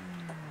 6.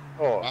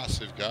 Oh,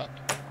 Massive gap.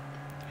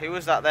 Who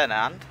was that then,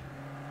 and?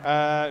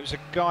 It was a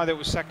guy that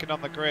was second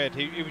on the grid.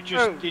 He was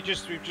just, he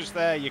was just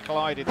there. You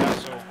collided.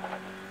 That's all.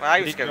 Well, he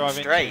He was didn't going drive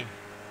into straight. you.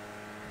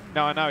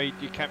 No, I know.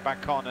 You came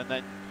back on, and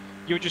then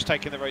you were just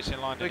taking the racing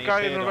line. The And he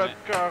guy in appeared the on red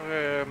it.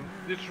 car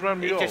just ran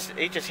me off.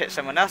 He just hit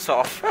someone else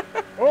off.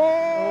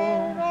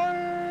 oh,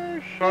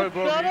 no, Sorry, shit,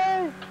 Bobby.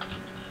 Shadow.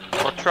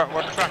 What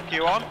track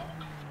you on?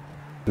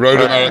 Road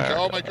America.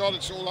 Oh my god,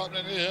 it's all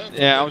happening here.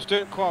 Yeah, I was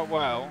doing quite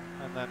well,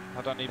 and then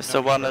I don't even. It's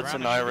know the if one we that's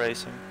ran in it.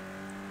 iRacing.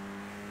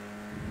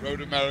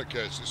 Road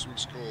America is this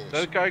week's course.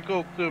 That guy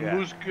called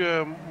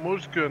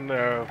Musgun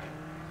there.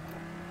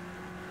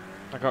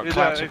 I got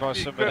clattered by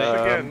somebody.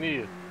 Again,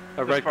 here.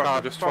 A red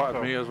car just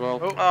twatted me as well.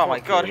 Oh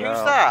my god, who's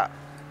that?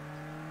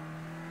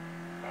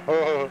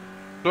 Sorry,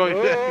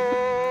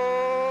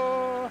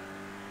 Oh,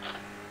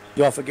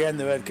 You're off again,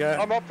 the red car.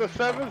 I'm up to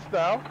 7th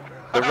now.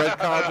 The red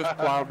car just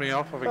ploughed me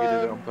off. I think he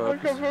did it on I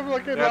purpose. got from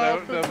like an Yeah,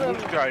 half the a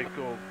bush second. guy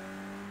called.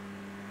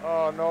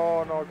 Oh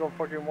no, no, I got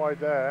fucking wide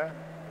there.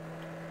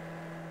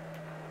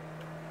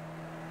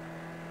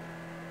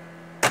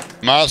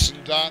 Mars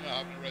and Dan are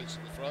having a race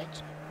at the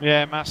front.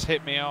 Yeah, Mass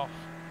hit me off.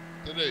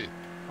 Did he?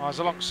 I was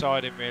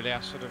alongside him really. I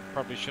sort of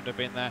probably should have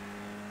been there.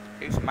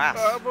 Who's Mass?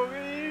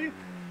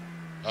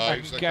 Oh,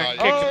 he's the Kick guy. him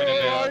in a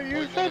Oh, bit.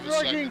 you said Point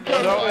fucking one of a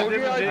second. No, I go,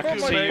 didn't I hit put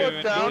you, my mate.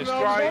 foot down and I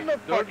was on the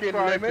fucking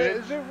limit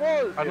as it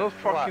was. I you not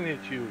twat. fucking hit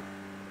you.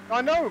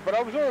 I know, but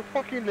I was on a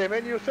fucking limit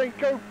and you were saying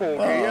go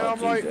Porky and Oh,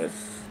 I'm like,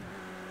 Jesus.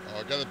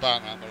 Oh, get the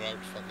ban on the road,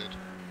 fuck it.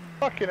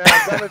 fucking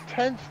hell, I'm down a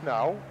tenth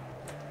now.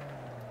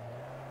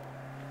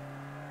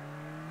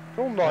 It's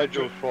all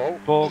Nigel's fault.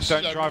 Borg, This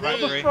don't is a drive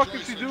brilliant angry. What the fuck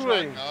choice is he of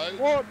doing? track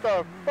now. What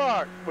the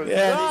fuck was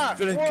Yeah, that?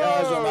 there's good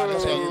cars on that,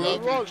 It's a isn't it?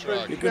 lovely What's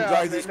track. the You can shit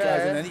drive these cars in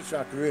happening any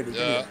track, really,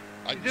 Yeah. can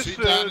I can This see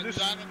Dan and this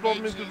Dan and told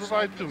me Mates to on the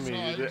provide side to by me,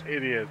 side. the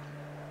idiot.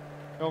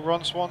 Oh,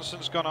 Ron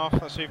Swanson's gone off.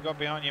 That's who you've got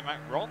behind you, Mac.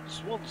 Ron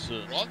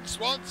Swanson. Ron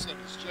Swanson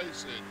is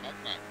chasing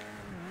Mac.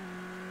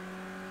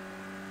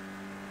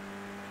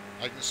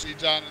 I can see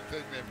Dan and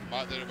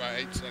Thingman, they're about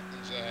 8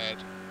 seconds ahead.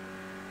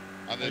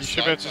 And You there's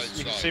should be able side to, by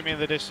you can side. see me in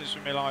the distance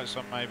with my lights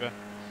on, maybe.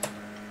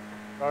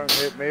 Don't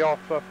hit me off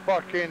the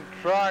fucking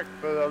track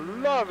for the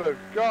love of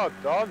God,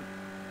 Don.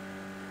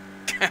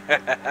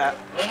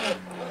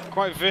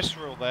 Quite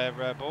visceral there,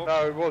 Borg.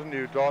 No, it wasn't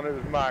you, Don, it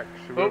was Max,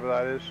 whoever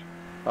that is.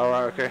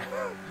 Alright, okay.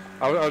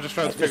 I was just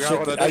trying I to figure out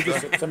what I I did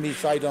just there. hit somebody's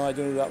side on, I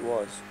don't know who that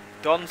was.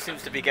 Don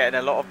seems to be getting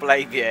a lot of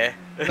blame here.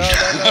 No,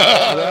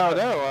 I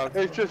know.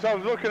 It's just I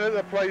was looking at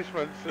the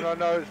placements and I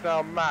know it's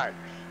now Max.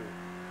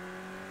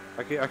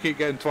 I keep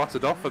getting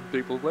twatted off and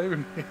people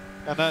blaming me.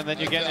 And then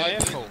you're getting an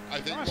earful. I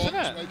think Nice, Ron's isn't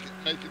it?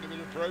 making a bit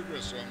of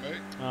progress on me.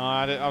 Oh,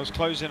 I was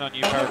closing on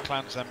you, pair of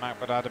clans then, Mac,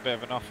 but I had a bit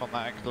of an off on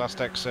that last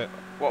exit.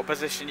 What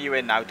position are you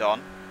in now,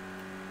 Don?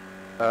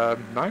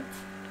 9th?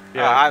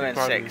 Yeah, I'm in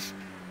 6.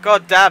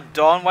 God damn,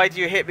 Don, why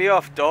do you hit me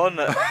off, Don?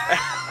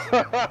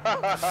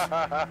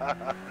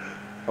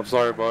 I'm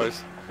sorry,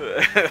 boys.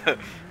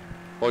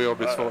 All your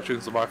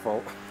misfortunes are my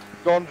fault.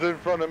 Don's in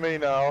front of me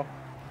now.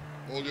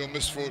 All your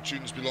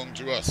misfortunes belong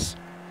to us.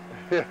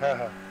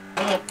 Yeah.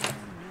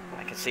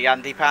 I can see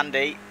Andy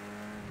Pandy.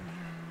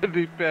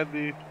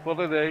 Penny, what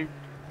a name.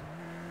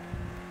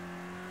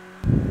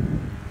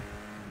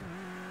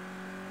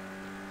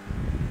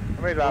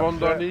 How many Come on,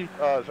 laps? Donny.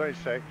 Oh, it's only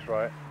 6,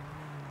 right?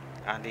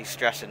 Andy's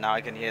stressing now,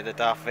 I can hear the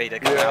Darth Vader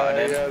coming out of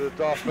Yeah, him. yeah, the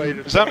Darth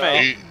Vader. Is that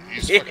me?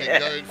 He's Yeah. fucking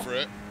going for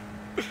it.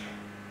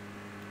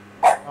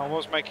 I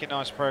was making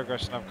nice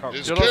progress and I've cocked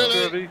It's it. You're not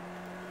Curly.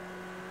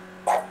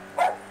 30.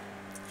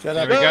 Shut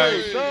There up. we go.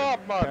 Curly, shut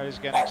up, man. Gary's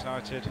getting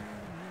excited.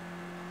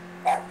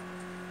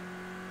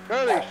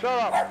 Curly, shut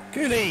up.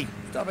 Cooley,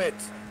 stop it.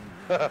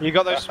 You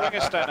got those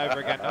swingers staying over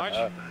again,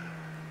 Nige?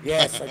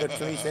 Yes, I got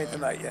 20 cents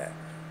tonight, yeah.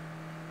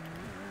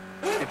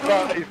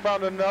 He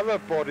found another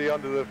body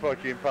under the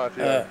fucking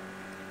patio.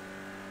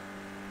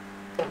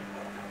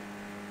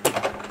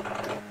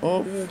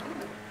 Oh.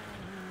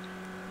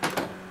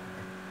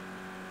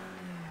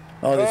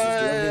 Oh, this is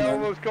Hey, lovely, man.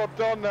 almost got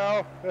done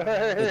now. Good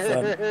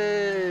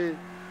Hey.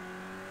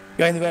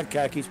 Guy in the red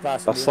car keeps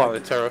passing. That's me. slightly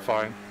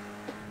terrifying.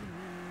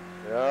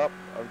 Yep,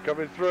 I'm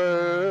coming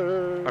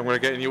through. I'm going to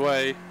get in your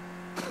way.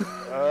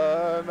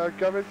 And I'm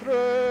coming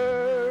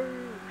through.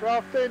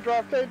 Drafting,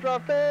 drafting,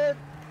 drafting.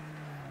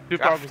 You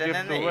Drafting probably in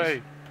gives these.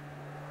 away.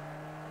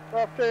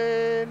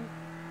 Drafting.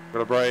 I'm going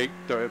to brake.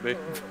 Don't hit me.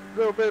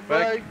 Little bit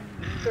break.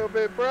 Little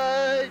bit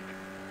break.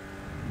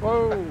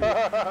 Whoa!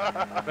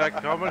 Like,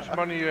 how much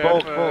money you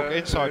Borg, have? Borg,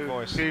 inside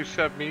voice. Can you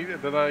send me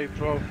that I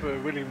drove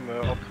William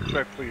off the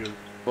track for you?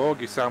 Borg,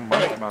 you sound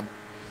manic, man.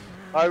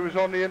 I was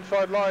on the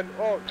inside line.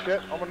 Oh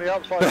shit, I'm on the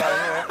outside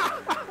line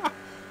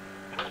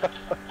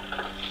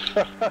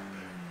here.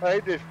 I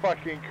hate this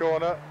fucking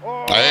corner.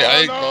 Oh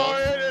I no, call.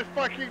 I hate this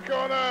fucking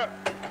corner.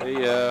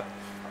 Hey,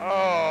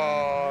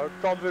 Oh,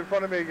 Tom's in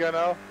front of me again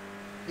now.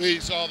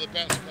 These are the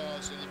best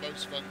cars and the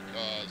most fun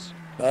cars.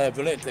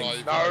 Brilliant thing. Drive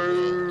in the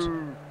world.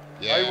 No.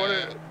 Yeah. I want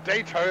it.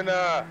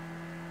 Daytona.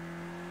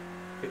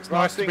 it's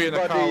nice to be in a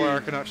car Drafting where I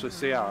buddies. can actually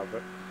see out of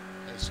it.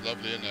 It's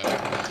lovely, isn't it?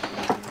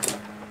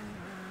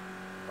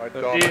 Right,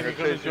 Ian, Dom, I'm you gonna gonna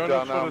chase you join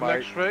down us now, for the mate.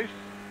 next race?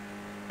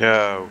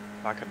 No,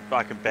 I can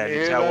You barely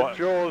hear tell that what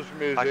Jaws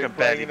music I can playing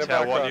barely in the tell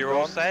what background, you're all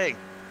Don? saying.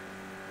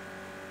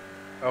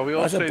 Are we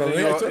all That's a saying that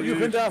brilliant. I thought you were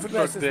coming down for suck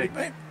West this dick? week,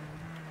 mate.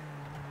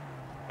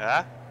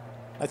 Huh?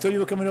 I thought you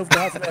were coming over to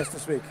Half West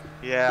this week.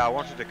 Yeah, I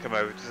wanted to come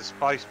over to the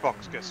spice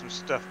box, get some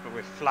stuff, but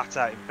we're flat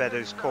out in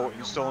Beddoes Court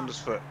in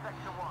Saundersfoot.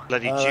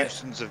 Bloody Alright.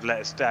 Jewsons have let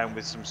us down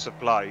with some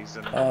supplies,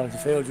 and Oh, the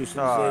failed you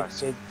oh, should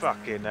say.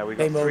 fucking hell, we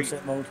got Game mode, three.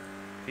 set mode.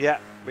 Yeah,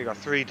 we got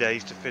 3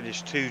 days to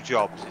finish 2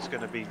 jobs. It's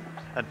going to be,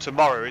 and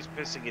tomorrow is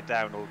pissing it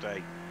down all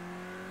day.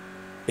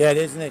 Yeah, it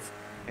is, isn't it?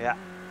 Yeah.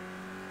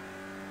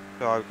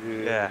 So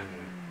yeah,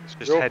 let's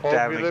just Your head fault,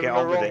 down we and live get in the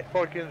on with wrong it.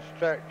 fucking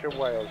stretch of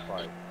Wales,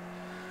 mate.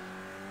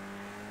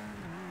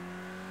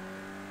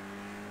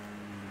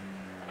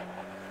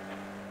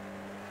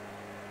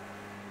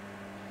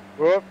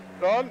 Whoop,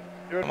 Don,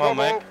 you're in Come on,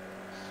 trouble. Mick.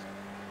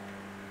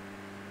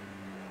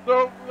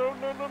 No, no,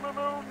 no, no, no,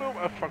 no, no.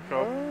 I fucked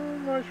up. Oh,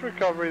 nice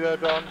recovery there,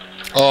 Don.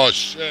 Oh,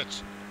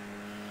 shit.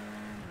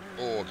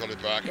 Oh, got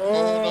it back.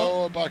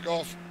 Oh, no, back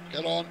off.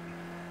 Get on.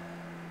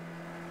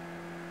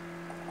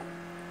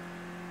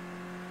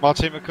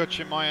 Martin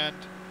McCutcheon, my end.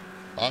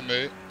 And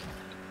me.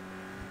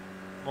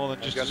 More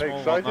than just a Getting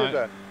small one excited now.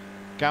 then.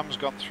 Gam's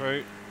gone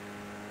through.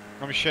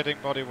 I'm shedding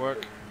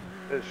bodywork.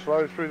 It's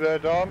slow through there,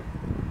 Don.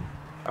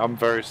 I'm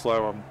very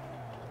slow. I'm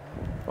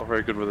not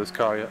very good with this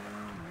car yet.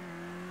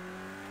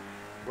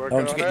 Working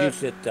Don't on get it. used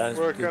to it, Dan.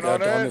 Working Good on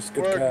God, Don, it. it's a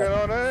good Working car.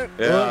 on it.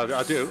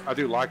 Yeah, I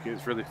do like it.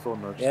 It's really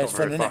fun. Though. Just Yeah, it's not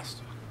very fun, innit? fast.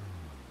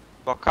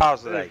 What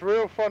cars are they? It's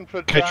real fun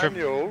for Caterham.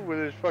 Daniel with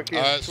his fucking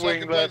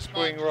swing second left,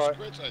 place swing man right.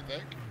 just quit, I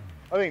think.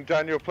 I think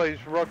Daniel plays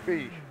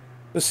rugby.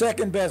 The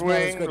second best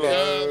man is Swing good.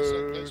 low, Yeah,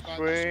 second swing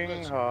place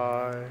man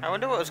high. I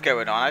wonder what was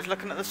going on. I was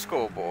looking at the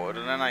scoreboard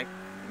and then I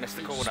missed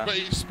the corner.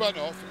 He spun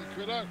off and he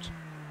quit out.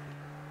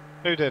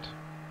 Who did?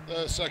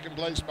 The second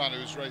place man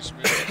who was racing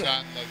with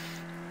Dan. Like,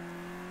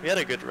 We had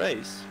a good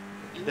race.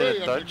 you Did really it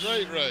had a touch?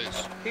 great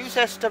race. Who's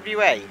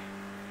SWA?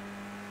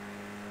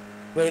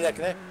 Where you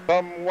looking at?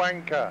 Some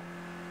wanker.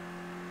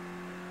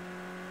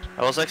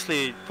 I was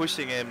actually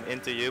pushing him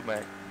into you,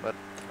 Mac, but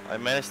I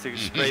managed to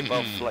scrape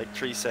off like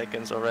 3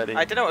 seconds already.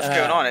 I don't know what's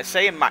going on. It's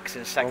saying Max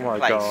in second my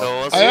place. God.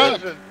 So it was I am.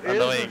 He is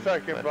annoying. in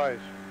second but- place.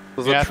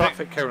 There's Yeah, I a think-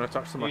 traffic cone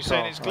attached to my You're car.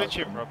 saying it's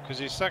glitching, Rob, because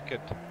he's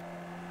second.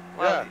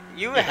 Well,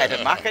 you were ahead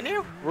of Mac, aren't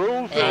you?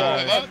 Rules Look are at off,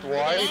 that, that's look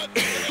why. at that,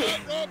 look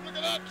at that, Rob, look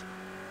at that.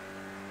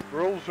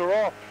 Rules are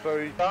off,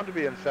 so he's bound to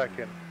be in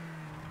second.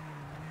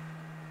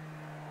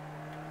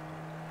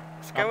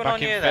 What's I'm going back on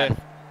in here fifth.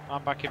 then?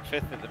 I'm back in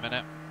fifth at the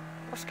minute.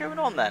 What's going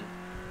on then?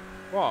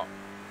 What?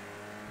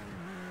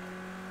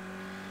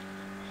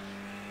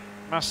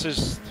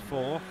 Masters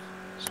fourth.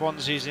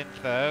 Swansea's in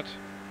third.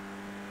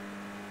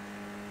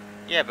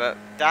 Yeah, but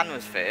Dan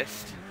was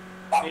first.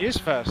 He is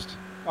first.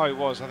 Oh, he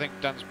was. I think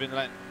Dan's been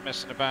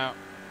messing about.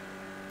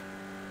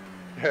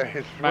 Yeah,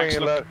 he's Max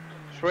swinging left,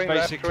 swing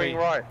left, basically- swing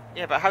right.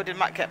 Yeah, but how did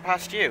Mac get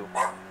past you?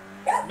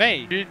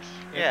 Me? Cheats.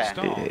 Yeah.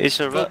 He's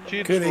a Don't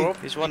cheat, Could he? Rob.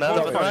 he's one hell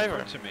of a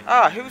driver. To me.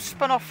 Ah, who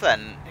spun off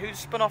then? Who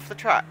spun off the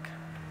track?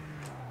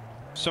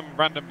 Some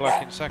random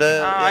bloke in second.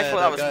 Ah, I yeah, thought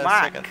that the was guy in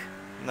Mac. second.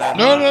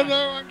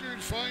 No, I'm doing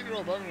fine,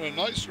 Rob. I'm having a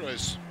nice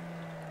race.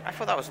 I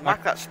thought that was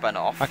Mac that spun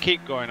off. I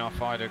keep going off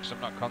either because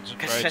I'm not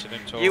concentrating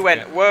and talking. You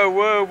went whoa,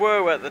 whoa,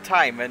 whoa at the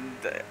time, and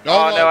No,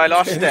 oh no, no, I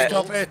lost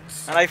Stop it, it.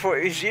 and I thought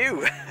it was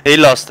you. He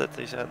lost it,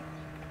 he said.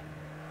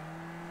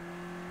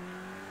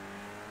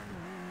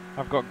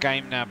 I've got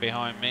game now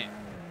behind me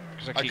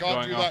because I I keep can't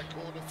going do off. that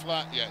corner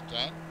flat yet,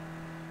 Dan.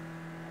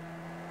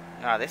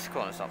 Nah, this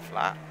corner's not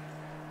flat.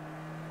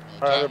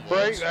 No, The Dan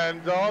brake was.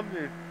 then, Don.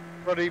 You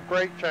bloody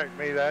brake check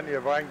me then, you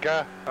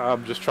wanker.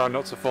 I'm just trying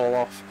not to fall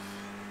off.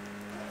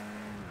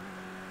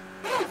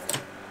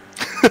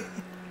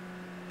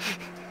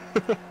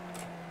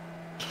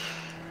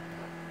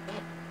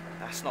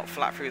 That's not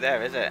flat through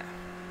there, is it?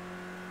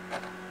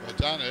 Well,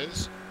 Dan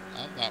is.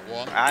 And that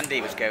one.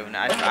 Andy was going.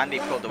 Andy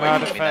pulled away Ah,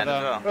 from the me then as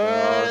feather.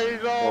 well. Hey,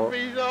 he's off,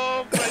 he's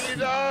off,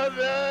 he's on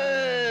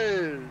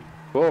there.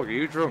 Borg, are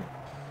you drunk?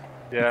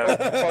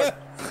 Yeah.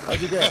 How'd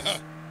you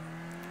guess?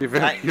 You're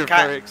very, Can't- you're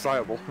can't- very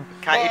excitable.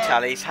 Can't you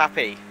tell he's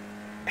happy?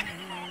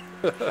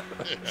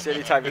 It's the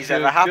only time he's If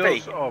ever your happy.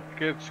 tail's up,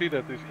 can't see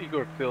that his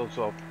Igor tails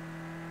up.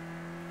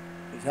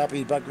 He's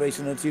happy back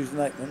racing on Tuesday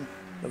night, man.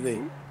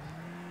 Lovely.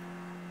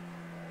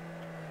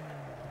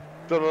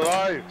 Still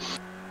alive.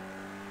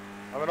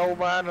 I'm an old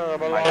man and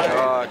I'm Oh my alive.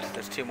 God,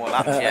 there's 2 more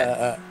laps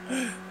yet.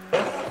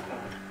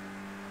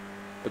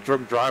 A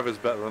drunk driver's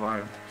better than I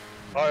am.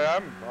 I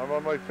am. I'm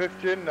on my 5th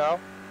gin now.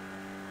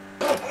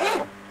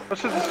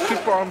 What's the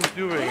super arm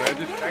doing? I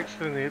just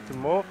accidentally hit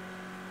him off.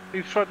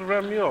 He tried to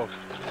ram me off.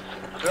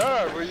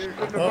 Yeah, well, you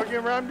couldn't have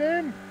fucking rammed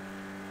him.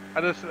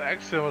 And that's an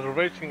accident, it was a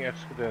racing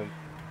accident.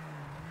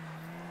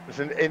 It's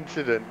an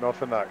incident,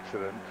 not an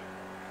accident.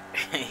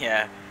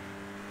 Yeah,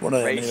 One of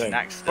them, racing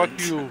anyway. Fuck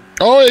accident. you,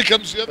 Oh, here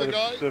comes the other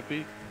guy.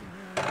 Sippy.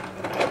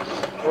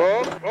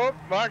 Oh,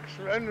 Max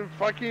in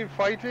fucking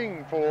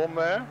fighting form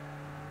there.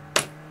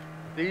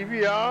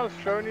 DVR's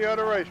showing you how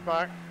to race,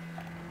 Max.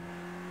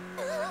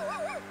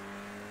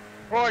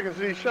 Oh, I can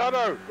see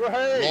Shadow. Go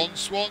ahead. Ron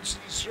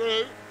Swanson's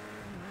through.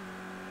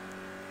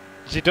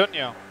 Is he done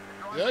now?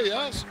 Yeah, he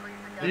has.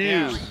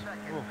 You.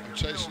 I'm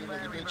chasing him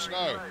like a bitch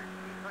now.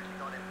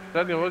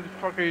 Daniel, what the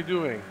fuck are you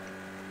doing?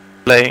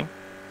 Playing.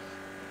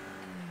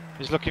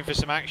 He's looking for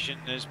some action,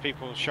 as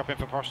people shopping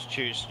for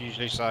prostitutes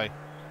usually say.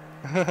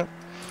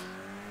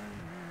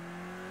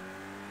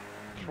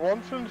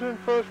 Swanson's in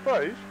first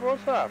place?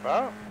 What's that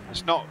about?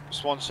 It's not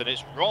Swanson,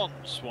 it's Ron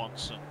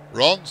Swanson.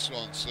 Ron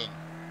Swanson.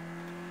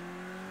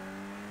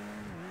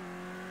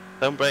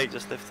 Don't brake,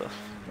 just lift off.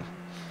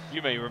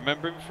 You may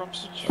remember him from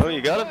such Oh,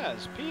 you got it.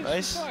 as Piers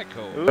Nice.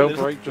 Cycle, Ooh, Don't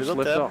little- break, just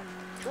little lift tap. off.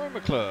 Troy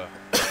McClure.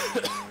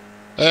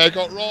 I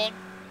got Ron.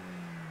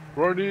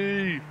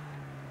 Ronnie!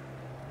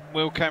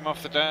 Will came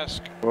off the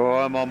desk. Oh,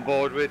 I'm on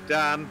board with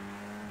Dan.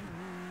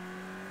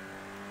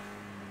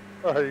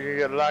 Oh, you can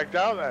get lagged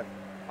out then.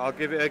 I'll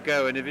give it a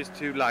go, and if it's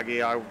too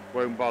laggy, I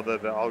won't bother,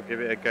 but I'll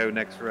give it a go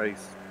next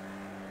race.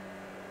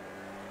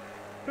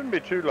 Shouldn't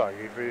be too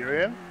laggy for you,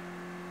 Ian.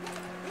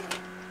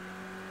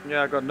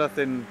 Yeah, I got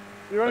nothing.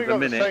 You only at the got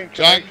minute.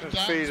 the same connection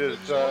speed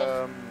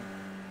as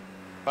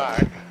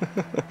Mac.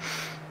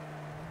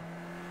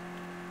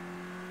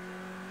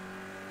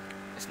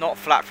 It's not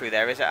flat through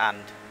there, is it, and?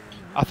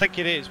 I think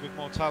it is with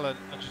more talent.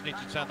 I just need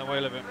to turn the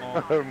wheel a bit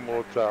more.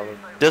 More talent.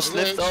 Just It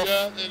lift is, off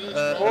yeah, it is,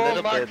 a Oh,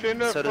 little Max bit in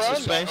the so the front.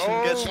 suspension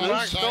gets Oh, loose.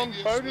 Max on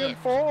Tiniest podium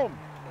lift. form.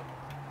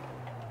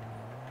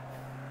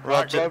 Rob,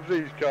 Max loves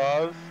these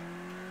cars.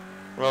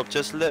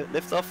 just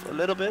lift off a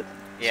little bit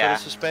Yeah.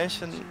 so the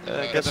suspension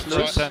Yeah, gets that's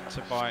Front loose.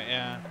 centre bite,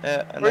 yeah.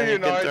 And then you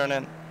can Reunite. turn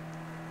in.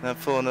 Then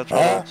full neutral,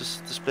 Ah.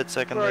 just a split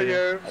second Where are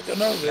later. you? I don't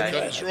know. Here Really.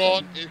 comes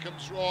Ron. Here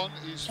comes Ron.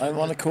 He's I'm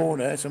on a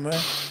corner somewhere.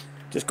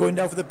 Just going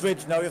down for the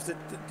bridge now. You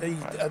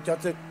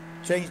have to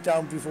change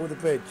down before the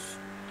bridge.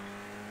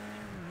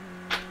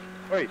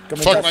 Wait.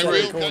 Coming Fuck, back my down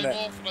wheel the corner. came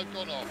off and I've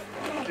gone off.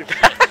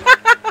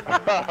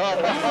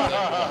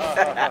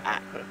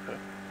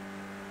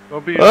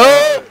 Don't be.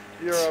 Oh!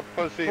 You're a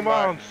pussy, Come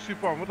Max. on,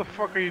 Super. What the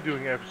fuck are you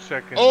doing every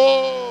second?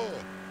 Oh!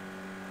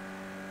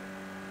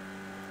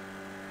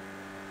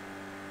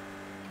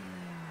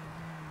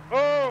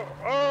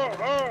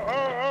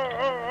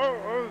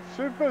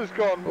 Super's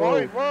gone Whoa.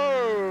 right.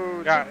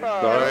 Whoa! Yeah, Super.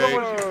 I don't know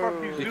what the Whoa.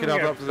 fuck he's You doing can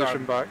have that every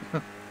position time.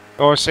 back.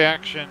 Oh, I see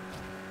action.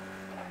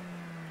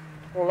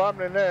 What's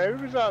happening there?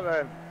 Who was that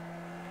then?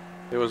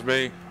 It was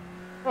me.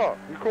 Oh,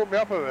 you caught me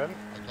up with him.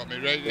 I got me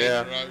radiator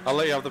Yeah. out. I'll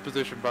let you have the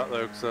position back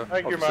though, because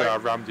Thank you, obviously mate. I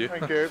rammed you.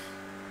 Thank you.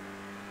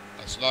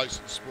 That's nice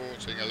and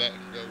sporting. I let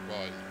him go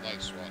by.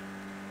 Nice one.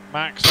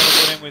 Max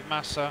over in with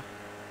Massa.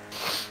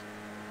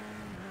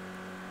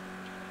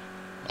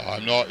 No,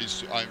 I'm not.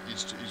 He's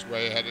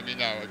way ahead of me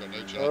now. I got no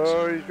chance.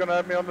 Oh, he's gonna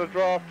have me on the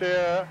draft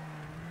here.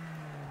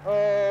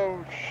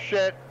 Oh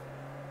shit!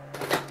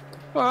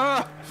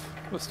 Ah!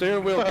 The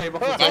steering wheel came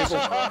off the That's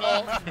table. gone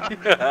off.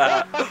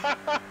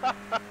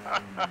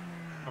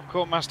 I've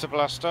caught Master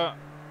Blaster.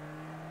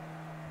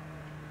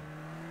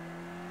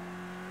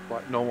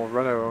 Like normal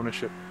Renault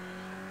ownership.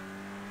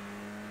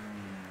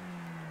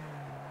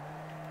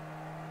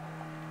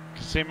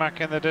 Can see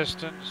Mac in the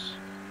distance.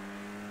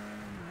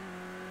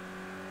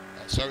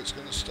 That's how it's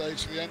going to stay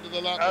to the end of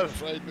the lap, I'm That's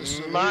afraid,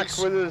 Mr. Mac Lewis.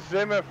 with a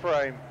Zimmer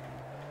frame.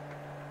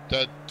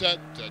 Da, da,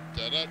 da,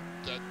 da, da,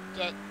 da,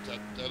 da, da,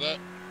 da, da.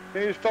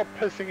 Can you stop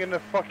pissing in the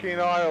fucking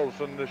aisles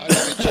and the I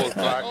didn't shit check that.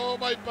 back? Oh,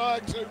 my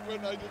bag's open.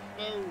 I didn't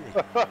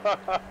know.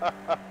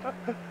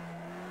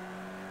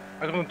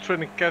 I'm gonna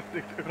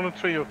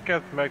train your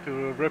cat, Mac, to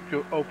rip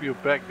you open your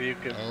back. That you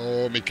can.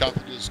 Oh, my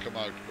catheters come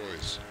out,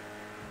 boys.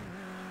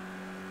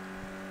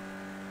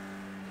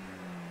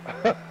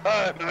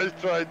 Nice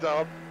try,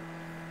 Dom.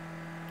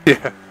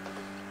 Yeah.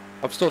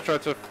 I'm still trying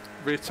to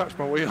reattach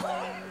my wheel.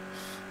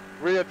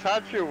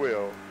 Reattach your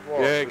wheel.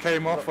 What? Yeah, it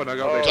came off when I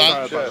got Oh, the Dan,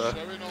 tyre shit. back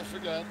there. showing off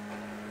again.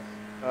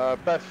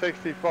 Best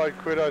 65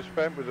 quid I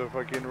spent was a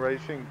fucking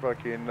racing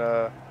fucking Need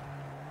a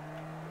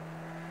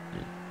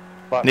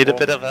platform.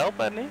 bit of help,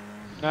 Andy?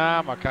 Nah,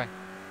 I'm okay.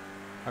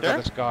 I Yeah? got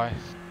this guy.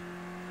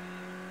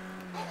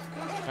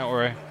 Don't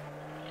worry.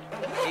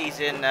 He's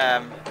in.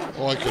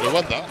 Oh, I could have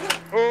won that.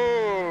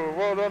 Oh,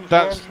 well done,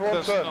 That's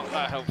Swanson. not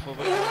that helpful,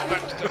 but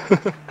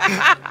Baxter.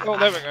 Oh,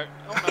 there we go.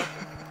 Oh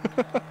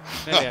no.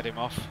 Nearly had him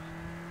off.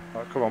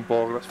 Oh, come on,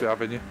 Borg, let's be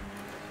having you.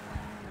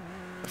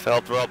 I've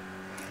helped Rob.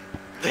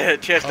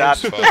 Cheers, Oh, Dad.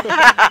 it's fun.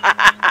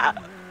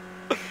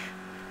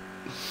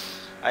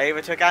 I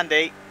overtook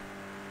Andy.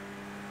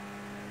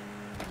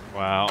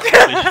 Wow.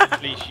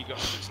 At least you got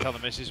to tell the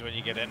missus when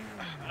you get in.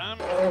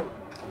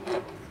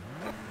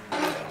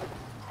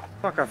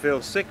 Fuck, I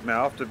feel sick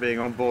now after being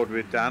on board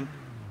with Dan.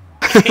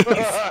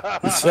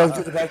 He's so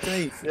good about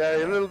me. Yeah,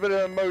 a little bit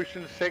of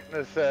motion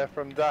sickness there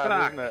from Dan,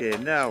 isn't it?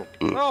 Fucking no.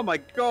 Oh my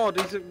god,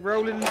 he's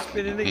rolling and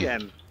spinning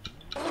again.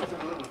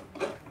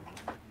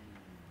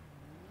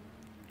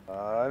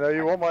 I know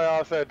you want my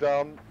ass there,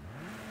 Dan.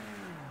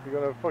 You're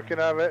gonna fucking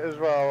have it as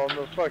well on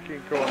the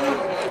fucking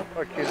corner.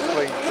 Fucking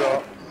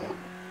slingshot.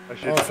 I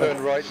should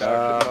turn right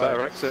now, shouldn't I?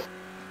 Better exit.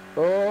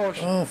 Oh,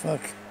 Oh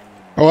fuck.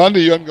 Oh,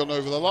 Andy, you haven't gone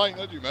over the line,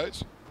 have you,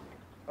 mate?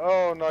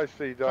 Oh,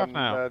 nicely done,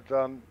 now.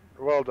 done.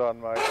 Well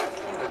done, mate.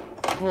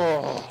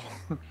 oh.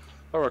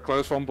 That were a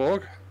close one,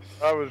 Borg.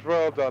 That was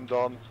well done,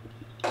 Don.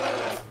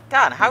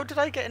 Dan, how did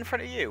I get in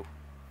front of you?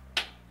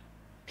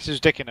 This is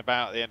dicking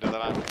about at the end of the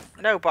lap.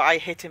 No, but I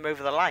hit him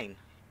over the line.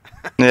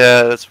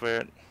 Yeah, that's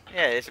weird.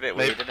 Yeah, it's a bit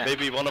weird, Maybe, isn't it?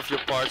 maybe one of your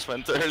parts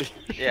went early.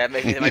 Yeah,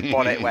 maybe my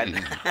bonnet went.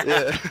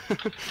 Yeah.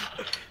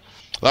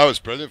 That was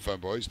brilliant fun,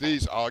 boys.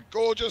 These are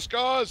gorgeous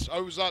cars.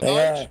 How was that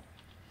Yeah. night?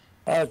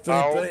 Oh, it's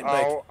brilliant,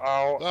 mate.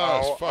 Ow,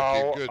 That was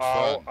fucking good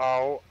fun.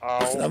 ow,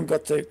 I haven't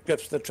got the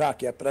grips to the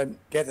track yet, but I'm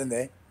getting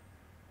there.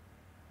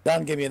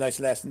 Dan gave me a nice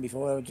lesson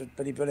before. It was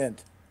pretty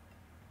brilliant.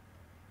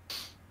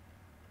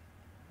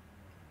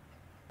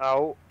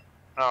 Ow,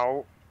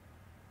 ow.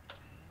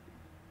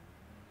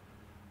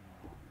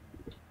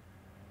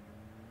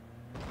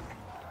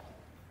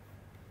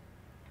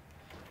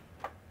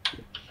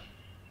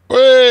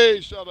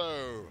 Whee!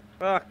 Shadow.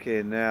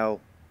 Fucking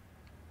hell.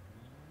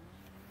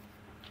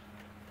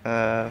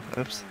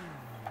 Oops.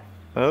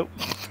 Oh.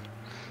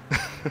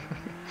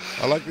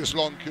 I like this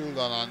long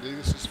cooldown, Andy.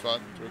 This is fun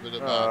for a bit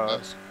of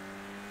madness.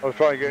 I was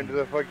trying to get into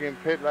the fucking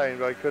pit lane,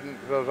 but I couldn't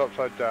because I was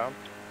upside down.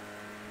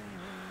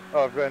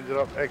 I've ended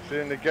up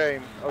exiting the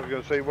game. I was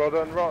going to say, well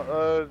done,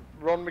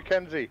 Ron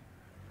McKenzie.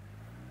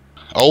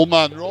 Old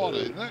man Ron,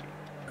 isn't it?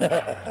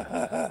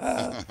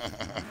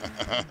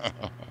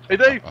 Hey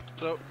Dave!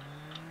 So,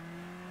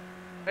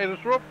 hey,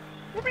 let's Rob.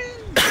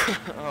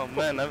 Oh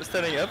man, I'm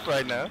standing up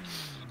right now.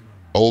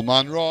 Old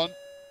man Ron.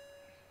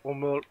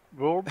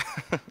 Rob.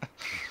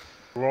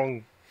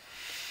 Wrong.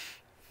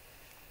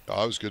 Oh,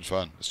 that was good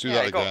fun. Let's do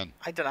that again.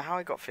 I don't know how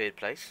I got third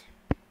place.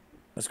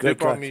 That's great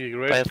track.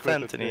 By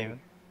Anthony even.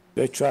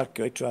 Great track,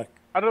 great track.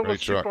 I don't know what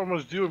Great track. Super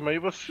was doing,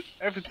 mate.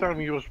 Every time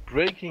he was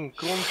braking,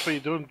 constantly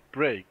don't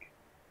brake.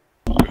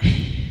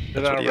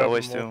 That's what he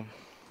always do.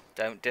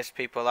 Don't diss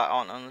people that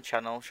aren't on the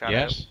channel, Shadow.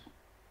 Yes.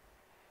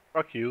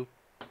 Fuck you.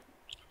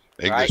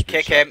 English Right,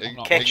 kick him,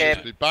 kick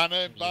him. Ban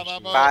him, ban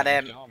him. Ban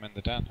him. I'm in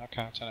the den.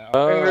 Okay, I'll turn it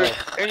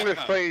off. English,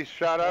 please,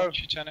 Shadow.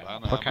 You turn it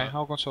Ban off. him. Okay,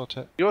 I'll go sort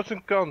it. He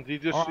wasn't cunt, he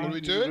just... What do we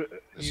do?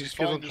 This He's is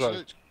fine, drunk. isn't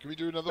it? Can we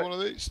do another one of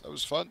these? That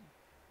was fun.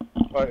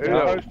 Right, who's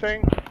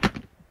hosting?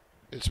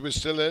 We're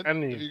still in.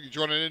 Andy. Do you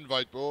want an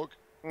invite, Borg?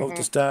 About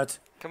to start.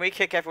 Can we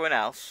kick everyone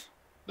else?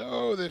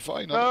 No, they're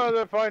fine. No,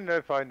 they're fine,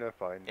 they're fine, they're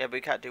fine. Yeah, but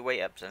we can't do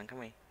weight ups then, can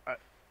we? I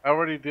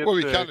already did... Well,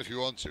 we can if you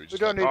want to. We Just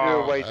don't need let to do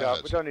them a weight go up,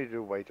 ahead. we don't need to do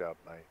a weight up,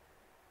 mate.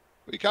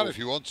 We can if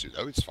you want to,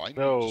 though. It's fine.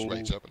 No. Just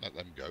wait up and let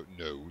them go.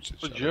 No,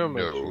 The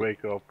Germans no.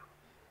 wake up.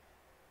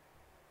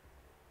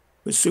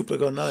 Where's Super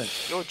gone now?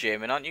 You're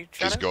German, aren't you,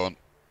 Shadow? He's gone.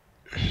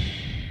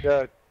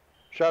 Yeah,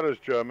 Shadow's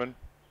German.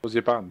 Was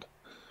your band?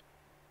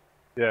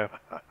 Yeah.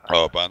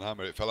 Oh, ban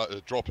hammer! It fell out.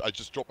 I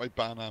just dropped my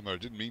ban hammer. I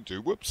didn't mean to.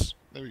 Whoops.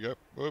 There we go.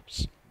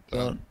 Whoops.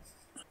 Gone.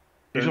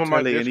 He's Don't on my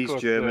tell Ian he's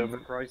Discord, German, for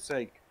Christ's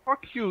sake.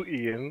 Fuck you,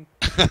 Ian.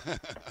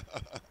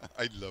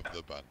 I love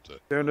the banter.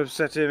 Don't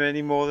upset him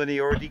any more than he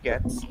already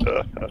gets.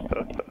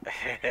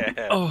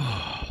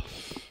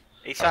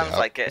 He sounds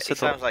like It's he a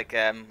sounds like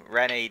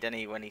Rennie, doesn't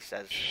he, when he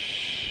says?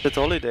 It's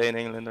holiday in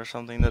England or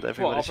something that What,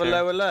 everybody's off a here.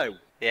 lower low?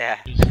 Yeah.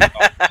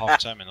 Half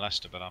term in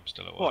Leicester, but I'm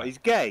still at work. What, he's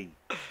gay?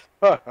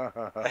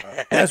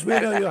 Yes, we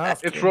know you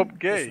have to. It's Rob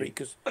Gay.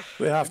 Because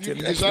we have to.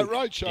 Is next that week.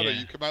 right, Shadow? Yeah.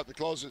 You come out the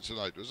closet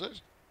tonight, was it?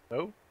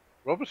 No?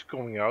 Robert's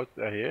coming out,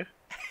 I hear.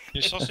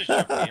 Your sausage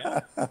jockey, yeah?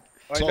 Right,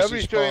 Sausage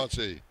nobody's doing...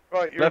 party.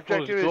 Right, your Left was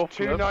objective is golf left.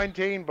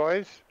 219,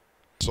 boys.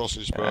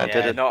 Sausage I party.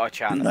 did Yeah, it. not a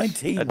chance.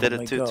 19. I did oh it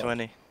my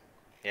 220. God.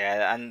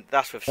 Yeah, and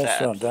that's with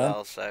That's setups not as done.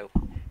 well, so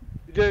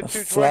You did That's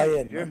 220,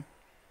 flying, did you?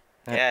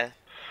 man.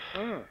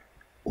 yeah.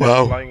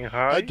 Wow. Flying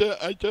high. I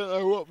don't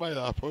know what my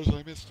app was.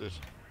 I missed it.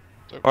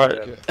 Don't Alright.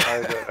 really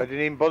care. I didn't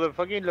even bother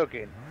fucking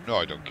looking. No,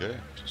 I don't care.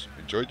 Just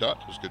enjoyed that.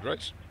 It was a good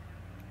race.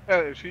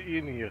 Yeah, see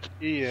Ian here.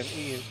 Ian,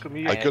 come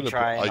here. I And could have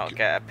try and I not could-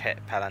 get a pit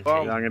penalty.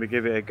 Well, I'm going to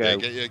give it a go.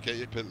 Yeah, get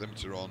your pit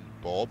limiter on,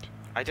 Bob.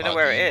 I don't know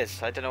where it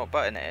is. I don't know what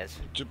button it is.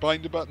 To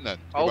bind the button then.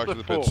 Go Alt back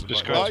to the F4. pits.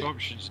 Just Right. go to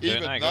options. Do it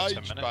Even now. You got 10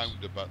 Nige minutes.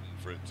 bound a button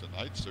for it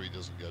tonight, so he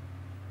doesn't get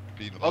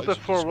penalised. Alt for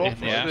F4 off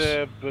speeding.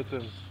 Yes. the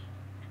button.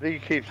 He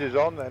keeps his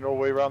on then all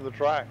the way around the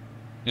track.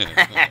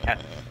 Yeah.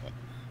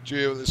 Do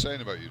you hear what they're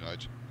saying about you,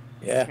 Nige?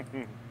 Yeah.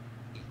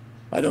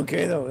 I don't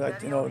care though. I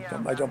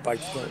don't bite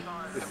the goal.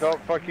 It's not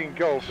fucking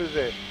golf, is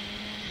it?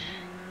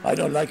 I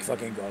don't like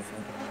fucking golf.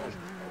 Man.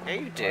 Yeah,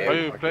 you Why are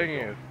do. you playing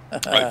it?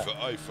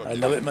 I fucking I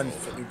love it, man.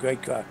 Fucking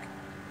great crack.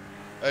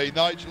 Hey,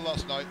 Nigel,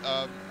 last night,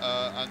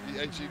 and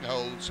the 18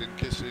 holes in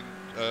kissing,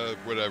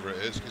 whatever it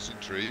is, kissing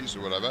trees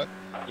or whatever.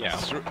 Yeah.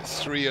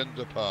 3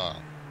 under par.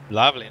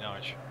 Lovely,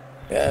 Nige.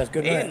 Yeah, it's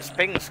good. Man. Ian's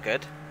ping's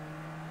good.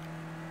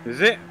 Is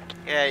it?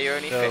 Yeah, you're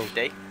only No.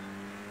 50.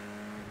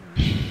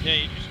 Yeah,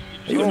 you just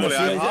Are you, Normally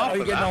I'm half are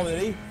you of getting that. on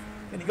with it?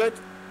 Any good?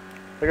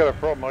 I got a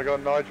problem. I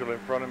got Nigel in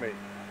front of me.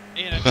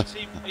 Ian, I can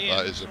see Ian,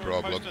 That is a saw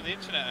problem. post on the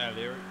internet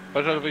earlier.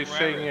 But I'll be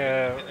saying,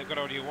 I think they've got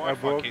all your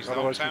Wi-Fi broke, keys. The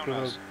whole otherwise you town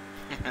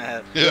can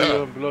has.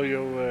 Yeah. blow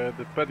your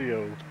the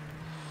patio.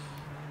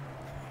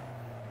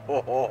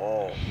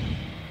 Oh.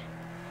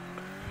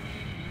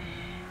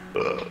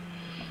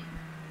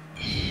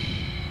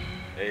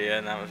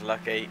 Ian, that was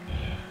lucky.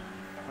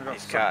 I got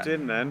He's sucked cat.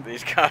 in then.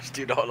 These cars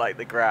do not like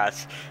the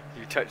grass.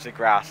 You touch the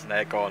grass and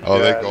they're gone. Oh,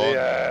 yeah, they're gone.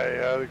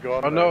 Yeah, they're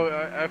gone. Oh no,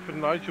 I have a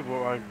Nigel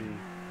behind me.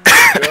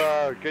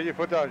 Yeah, get your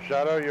foot down,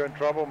 Shadow. You're in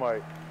trouble,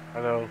 mate. I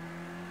know.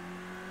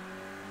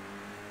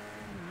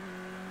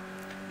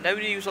 No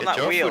news on Get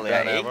that your wheel foot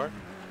down, yet, eh? Ever.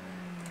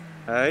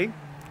 Hey?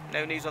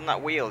 No news on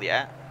that wheel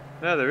yet.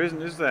 No, there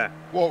isn't, is there?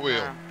 What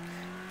wheel?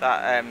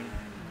 That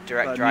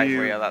direct That drive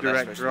new wheel that they're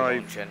direct supposed drive.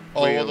 to be launching.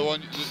 Oh, well, Wheel. the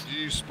one.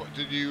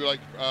 Did you like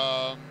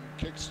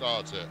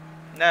kickstart it?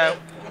 No,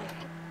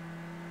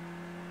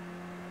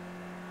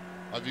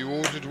 Have you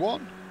ordered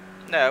one?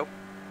 no.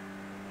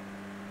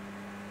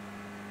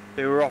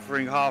 They were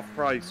offering half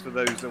price for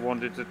those that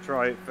wanted to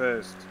try it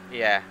first.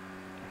 Yeah.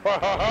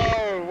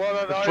 Oh,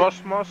 what a The nice...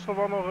 Trustmaster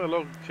one or a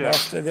local check?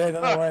 Lost it, I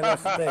don't know why I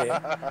lost it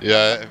there.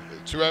 Yeah,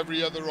 to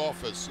every other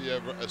offer, see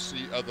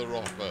other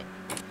offer.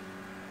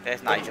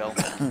 There's Nigel.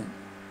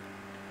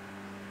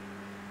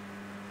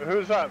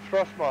 Who's that?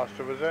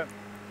 Thrustmaster, was it?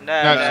 No,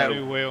 it's No, a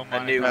new wheel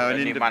a new, No, an a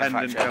new independent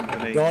manufacturer.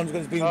 company. Dawn's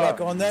going to be back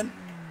on then?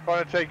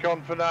 Trying to take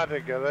on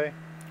Fnatic, are they?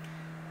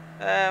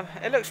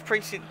 It looks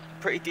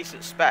pretty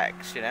decent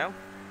specs, you know.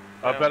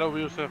 I better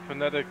wheels have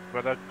Fnatic,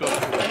 but that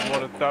costs me more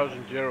than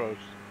 €1,000.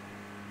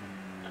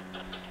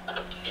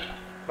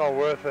 Not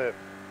worth it.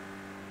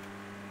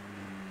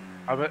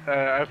 I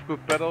have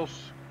good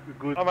pedals,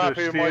 good I'm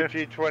happy with my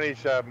steer.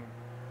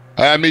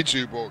 G27. Me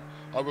too, Borg.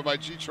 I'm with my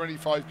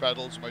G25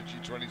 pedals and my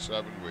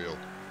G27 wheel.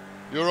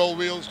 Your old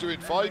wheel's doing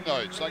fine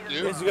now, thank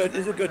you. Is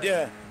it good,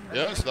 yeah?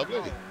 Yeah, it's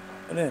lovely.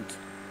 Brilliant.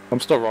 I'm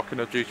still rocking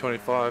a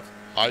G25.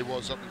 I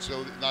was up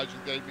until Nigel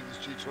gave me this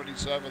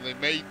G27. They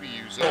made me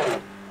use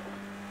it.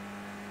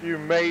 You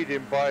made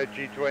him buy a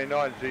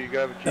G29, so you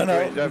go have a G27,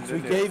 No, we didn't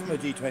you? gave him a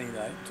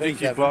G29.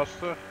 Thank you, 27.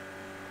 Buster.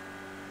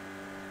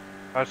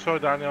 Sorry,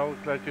 Daniel,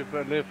 ik laat je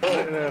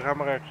ga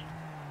maar rechts.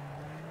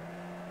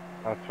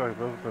 Sorry,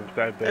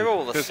 They're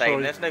all the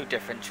same. There's no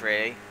difference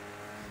really.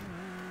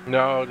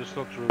 No, that's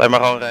not true. Blijf maar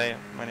gewoon rijden,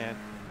 maar niet uit.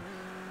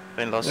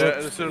 Geen last. Yeah,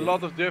 there's a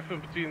lot of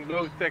difference between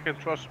Logitech and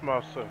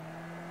Trustmaster.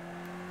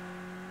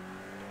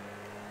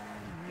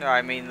 No,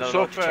 I mean the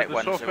Logitech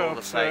ones are all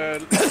the same.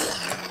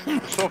 The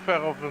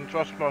software of a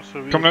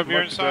Trustmaster. Coming up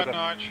your inside,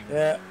 Nige.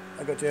 Yeah,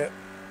 I got you.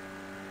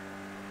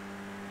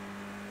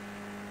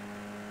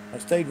 I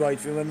stayed right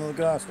through under the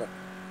grass. Look.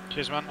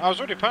 Cheers, man. I was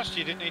already past you.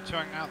 You didn't need to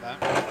hang out there.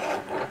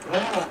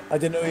 I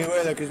didn't know you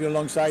were there because you were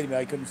alongside me.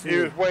 I couldn't see He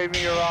you. was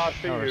waving your arse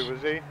to you,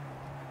 was he?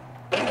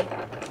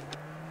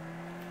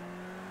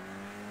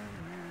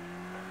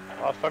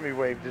 Last time he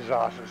waved his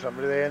arse at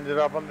somebody, they ended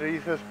up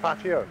underneath this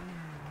patio.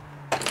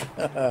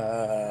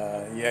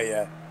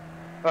 Yeah.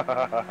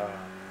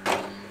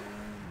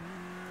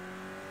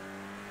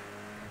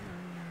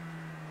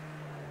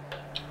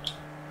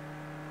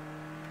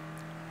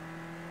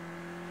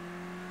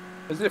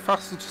 Is it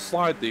faster to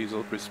slide these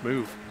or be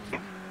smooth?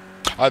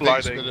 I think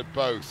it's a bit of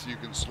both. You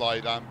can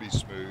slide and be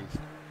smooth.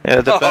 Yeah,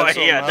 it depends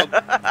yeah. on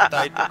how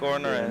tight the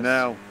corner is.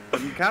 Now, you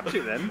can catch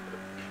it then.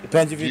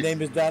 Depends if your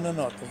name is Dan or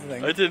not. That's the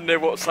thing. I didn't know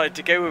what side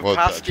to go with Well,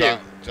 past you.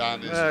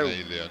 Dan is No. an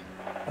alien.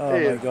 Oh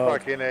He my is god.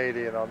 fucking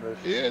alien on this.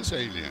 He is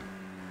alien.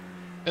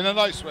 In a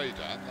nice way,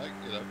 Dan. Like,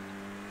 you know.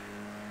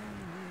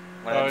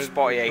 One of them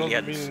spotty it doesn't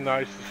aliens. mean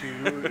nice to see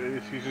you,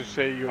 as you just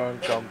say you are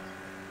uncomfortable.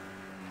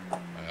 I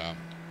am.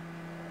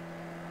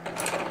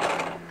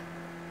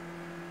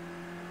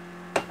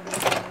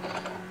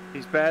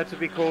 He's better to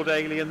be called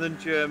alien than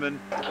German.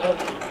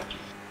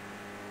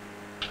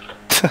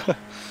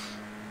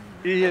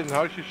 Ian,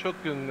 how's your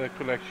shotgun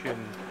collection?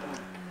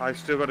 I've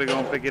still got to go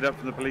and pick it up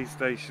from the police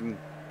station.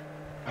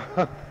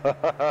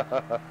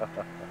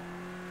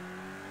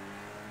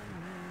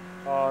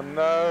 Oh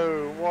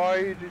no,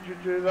 why did you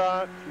do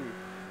that, you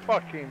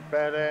fucking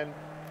bed end?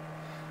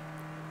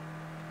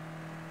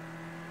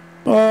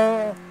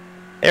 Oh,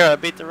 Here, I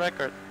beat the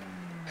record.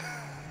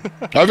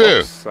 Have you?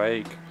 God's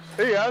sake.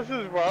 He has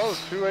as well,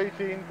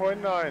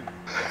 218.9.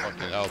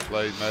 Fucking hell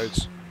played,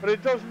 mates. But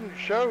it doesn't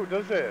show,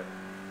 does it?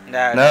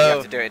 No, No. you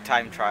have to do it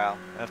time trial.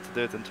 I have to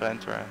do it in time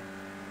trial.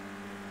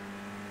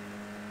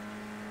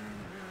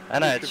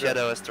 And I had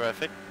Shadow as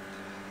traffic.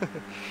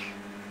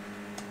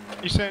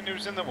 You saying he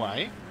was in the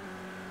way?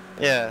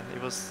 Yeah, he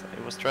was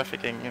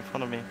trafficking in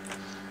front of me.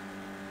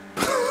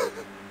 You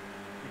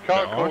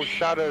can't call Gosh.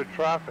 shadow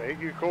traffic,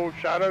 you call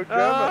shadow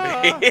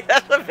German.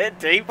 That's a bit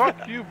deep.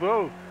 Fuck you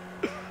both.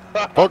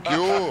 Fuck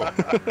you!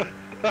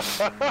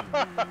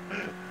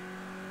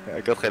 Ja,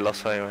 ik had geen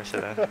last van je hoor,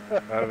 Shadow.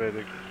 Ja, weet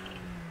ik.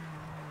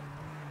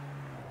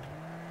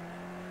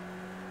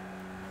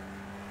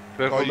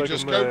 Oh, you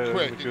just go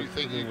quick and you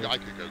think I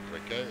could go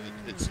quicker.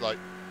 It's like...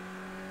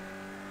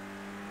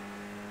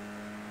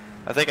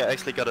 I think I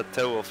actually got a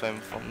toe of him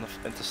from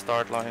the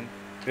start line.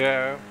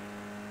 Yeah.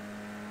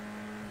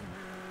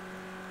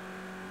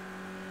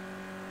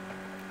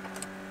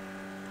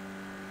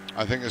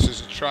 I think this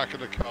is a track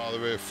of the car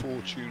where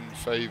fortune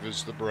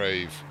favours the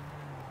brave.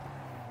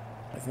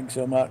 I think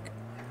so, Mark.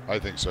 I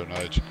think so,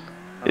 Nige.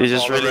 You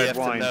just all the really red have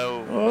wine. to know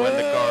when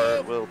the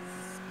car will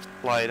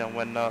slide and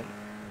when not.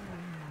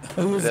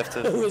 Who was, have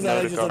to who was know that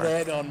I the just had car. the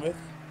head on with?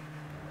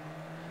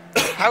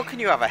 How can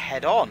you have a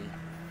head on?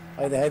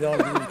 I had the head on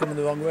because he was coming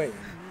the wrong way.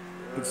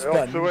 He'd The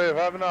opposite spun. way of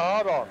having a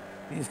hard on.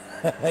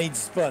 He'd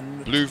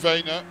spun. Blue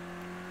Vena.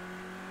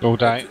 All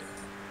day.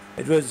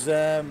 It was,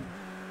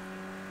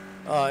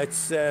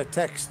 it's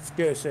text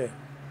cursor.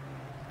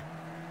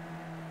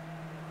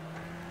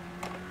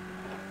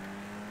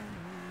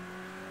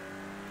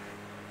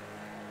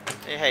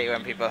 You hate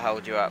when people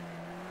hold you up.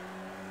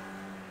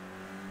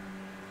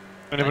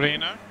 Anybody you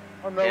know?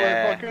 I'm nowhere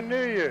Yeah. fucking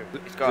near you.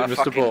 He's got a Is it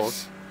Mr. fucking Borg?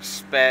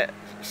 spare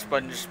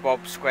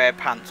SpongeBob square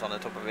pants on the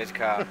top of his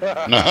car.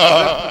 That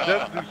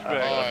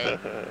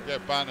douchebag. Yeah,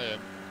 ban him.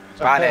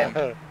 Ban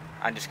him.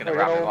 I'm just gonna Like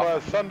wrap an him old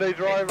off. Sunday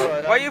driver.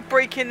 What are you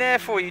braking there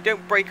for? You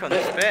don't brake on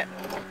this bit.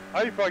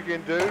 I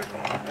fucking do.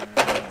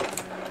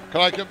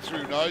 Can I come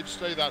through now?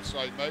 Stay that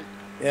side, mate.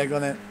 Yeah, go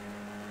on then.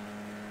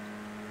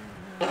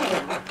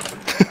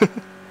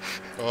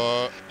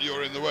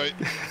 You're in the way.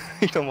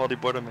 You don't want to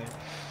bother me.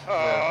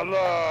 Oh,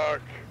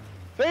 look.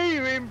 See,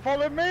 you even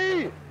followed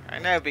me. I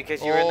know,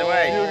 because you're in the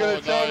way. You're going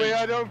to tell me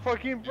nice. I don't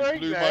fucking brake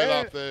Blew my there.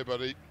 lap there,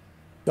 buddy.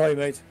 Sorry,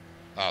 mate.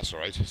 That's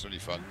alright, it's only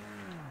fun.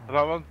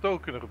 Hadden we een tow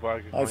kunnen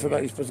gebruiken? I forgot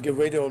you're supposed to give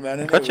way to old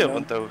man. Got je op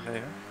een toog,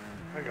 hè?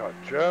 I got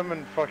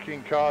German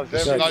fucking cars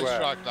This is a everywhere. nice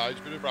track now, it's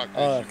been a practice.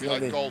 Oh, You can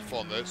lovely. like golf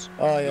on this.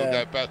 Oh, You'll yeah.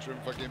 get better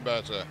and fucking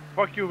better.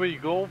 Fuck you with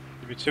your golf.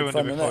 You'll be 200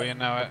 fun, before innit? you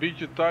know it. Beat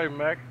your time,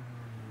 Mac.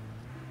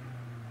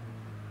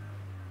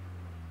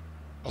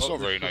 That's not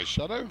very nice,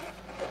 Shadow.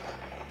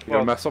 You're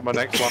gonna mess up my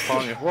next lap,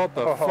 aren't you? What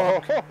the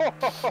fuck?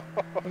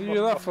 What are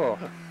you that for?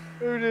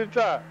 Who did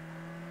that?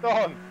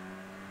 Don.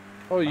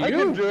 Oh, I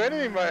didn't you? do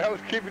anything, mate. I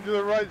was keeping to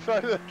the right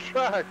side of the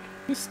track.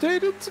 You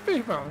stayed into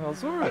me, man. I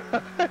was alright.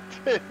 I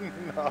did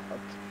not.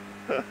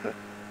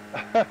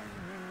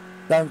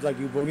 Sounds like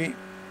you, Boogie.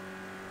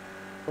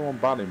 Someone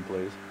ban him,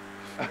 please.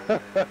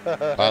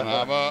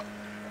 Panama.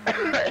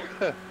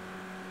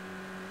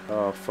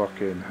 Oh,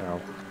 fucking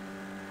hell.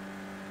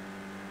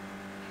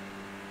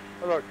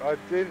 Look,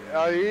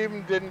 I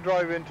even didn't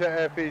drive into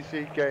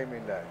FEC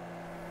Gaming then.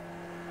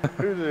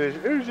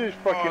 Who's this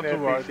fucking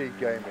Oh, that's FEC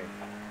Gaming?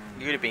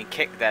 You'd have been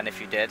kicked then if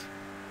you did.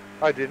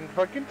 I didn't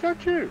fucking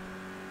touch you.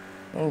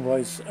 Oh,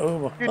 boys. Oh,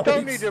 my. You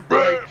don't need to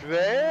brake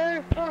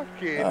there.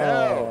 Fucking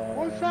hell.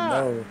 What's that?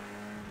 No.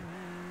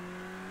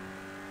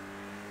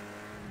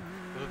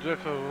 The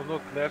drift was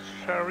not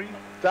necessary.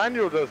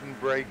 Daniel doesn't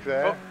brake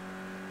there. Oh.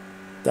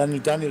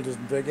 Daniel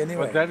doesn't break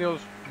anyway. But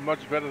Daniel's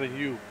much better than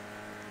you.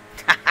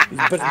 He's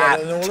better than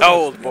all of us.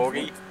 Told,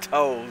 Borgie.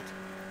 Told.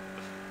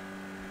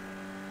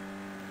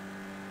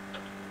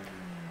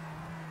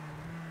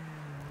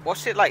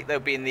 What's it like though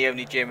being the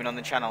only German on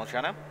the channel,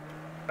 Shannon?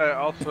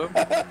 Awesome.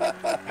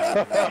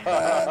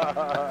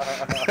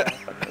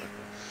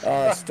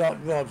 Stop,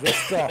 Rob.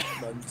 Just stop,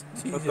 man.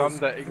 Jesus Verdammt,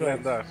 Christ.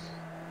 Engländer.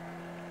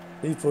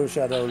 Leave poor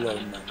Shadow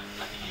alone, man.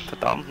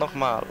 Verdammt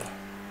nogmaal.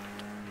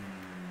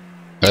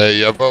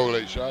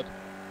 Jawohl, Shad.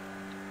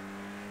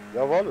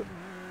 Jawohl.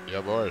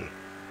 Jawohl.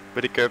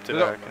 Bij de curb te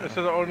raken. Is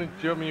that the only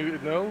German you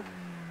know?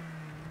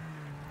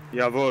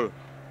 Jawohl.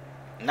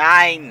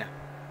 9.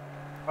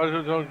 Oh,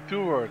 there's only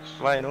 2 words.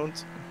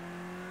 Wijnhond.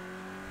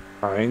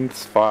 1,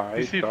 2,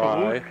 Is he 3.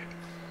 verrückt?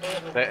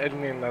 Der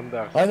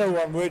Engländer. I know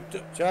one word,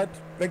 Chad.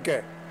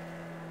 Blinker.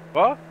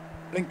 What?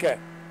 Blinker.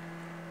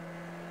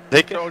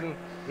 Dikke?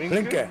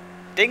 Blinker.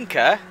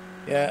 Dinker?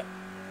 Yeah.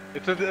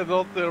 Is it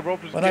not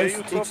Robert When I Gay used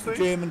or to teach the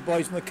something? German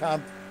boys in the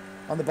camp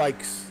on the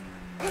bikes,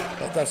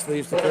 that's what they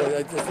used to call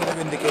it. That's what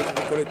indicated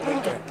they call it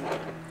blinker.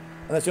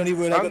 And that's the only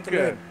word I got to Danke.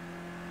 learn.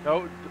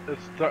 No,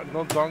 it's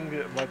not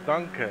danke, but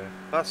danke.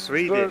 That's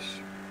Swedish.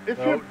 If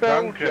No, you're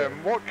danke.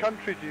 Belgium, what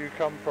country do you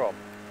come from?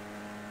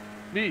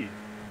 Me?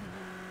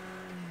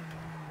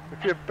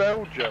 If you're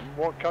Belgium,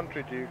 what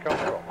country do you come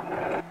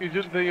from? You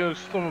didn't think you're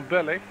stomme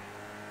Belg?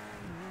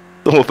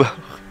 Domme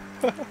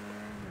Belg.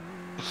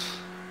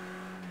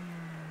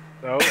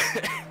 No.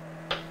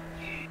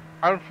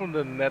 I'm from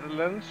the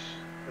Netherlands,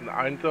 in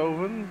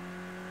Eindhoven.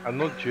 I'm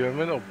not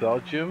German or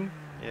Belgium.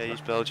 Yeah,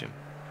 he's Belgium.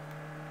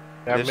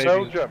 Yeah, Yes. maybe.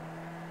 Belgium.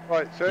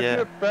 Right, so if Yeah.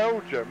 you're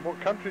Belgium,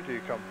 what country do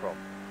you come from?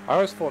 I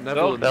always thought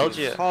Netherlands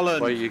Belgium. was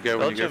Holland. where you go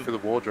when you go Belgium. through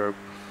the wardrobe.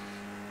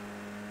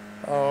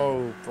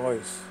 Oh,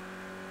 boys.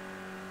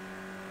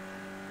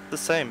 The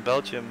same,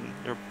 Belgium.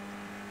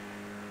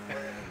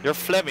 You're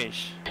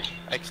Flemish,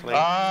 actually.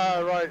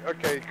 Ah, right,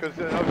 okay, because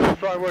I was just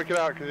trying to work it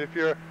out, because if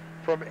you're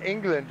from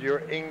England,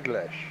 you're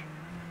English.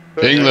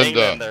 But You're Englander.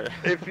 Englander.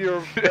 If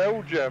you're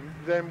Belgium,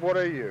 then what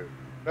are you?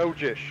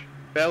 Belgisch.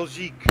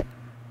 Belgique.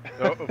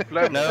 No,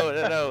 Flemish.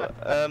 No.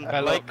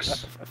 Like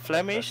Belux.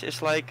 Flemish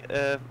is like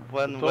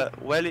when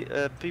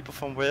Top. people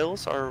from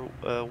Wales are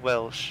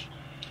Welsh.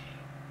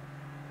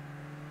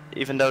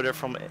 Even though they're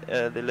from,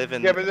 they live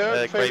in Yeah, but they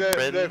don't say Great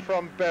they're Britain.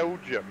 from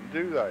Belgium,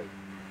 do they?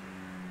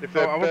 If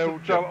No, they're I want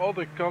to tell Belgium. all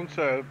the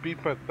cons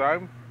beat my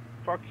time.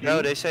 Fuck you.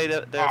 No, they say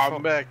that they're Ah,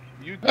 from. Mac,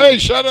 you Hey,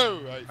 Shadow!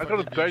 I'm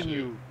gonna ban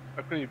you.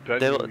 I'm gonna ban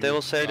They you.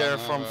 will say they're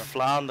from Ah.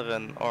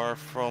 Flandern or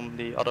from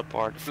the other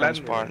part, the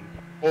French part. Flandern.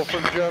 Or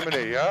from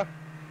Germany, yeah?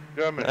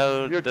 German.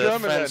 No, You're the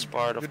German French then.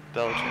 part of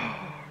Belgium.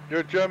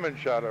 You're German,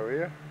 Shadow, are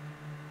you?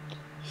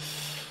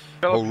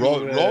 Oh,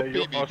 Rob you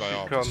beat me by Aussie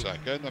half a cunt.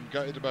 second. I'm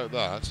gutted about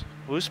that.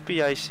 Who's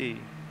PIC?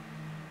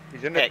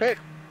 He's in the Pick. pit.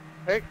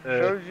 Pick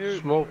shows you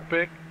Small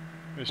pick.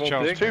 It's Well,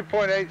 Charles. Dick.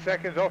 2.8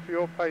 seconds off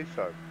your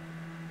peso.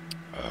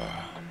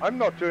 I'm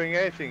not doing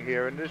anything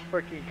here, and this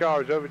freaking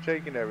car is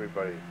overtaking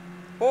everybody.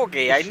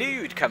 Borgie, I knew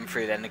you'd come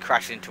through then and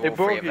crash into Hey, all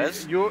three of Borgie,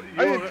 us. you're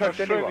I didn't touch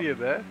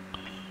Australian, eh?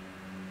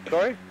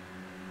 Sorry?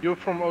 You're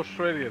from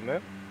Australian, eh?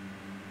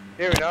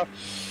 Here enough.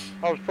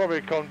 I was probably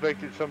a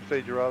convict at some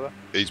stage or other.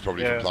 He's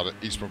probably Yeah. from planet.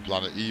 He's from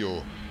planet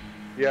EO.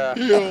 Yeah.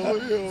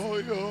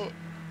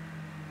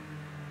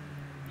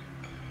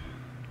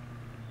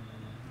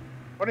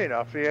 Funny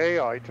enough, the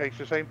AI takes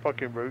the same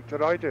fucking route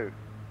that I do.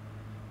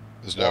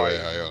 There's no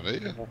AI on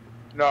it.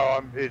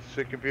 No, it's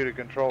computer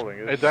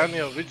controlling. Hey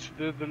Daniel, which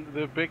the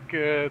big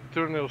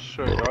tunnel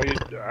shirt?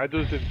 I do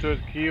it in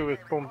third gear with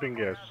pumping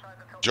gas.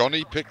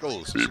 Johnny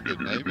Pickles is a good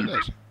name, isn't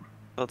it?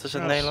 Wat is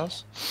het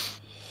Nederlands?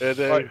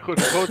 De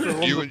grote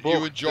ronde You bocht.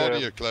 and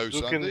Johnny are close, Doe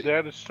ik aren't in de they?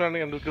 derde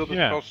stelling en doe ik heel de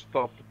Ja. gas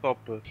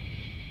tappen.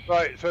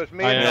 Right, so it's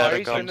me Ah, and ja,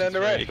 Nige and then the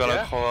rest, Je kan ook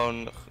yeah? gewoon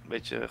een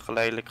beetje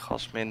geleidelijk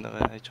gas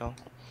minderen, weet je wel.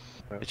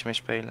 Een beetje mee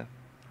spelen.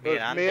 Me and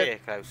Andy are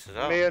close as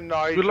well. Me and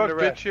Nige Good luck, and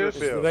the rest. bitches. It's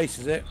the race,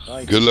 is it?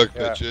 Right. Good luck,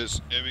 Yeah. bitches.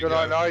 Here we Good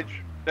go. night, Nige.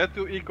 That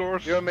to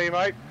Igor's. You and me,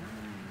 mate.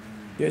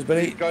 Cheers,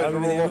 buddy. These guys Have a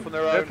are good all off on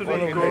their own. That to Follow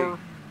me. Igor.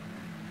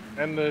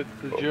 And the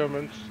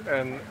Germans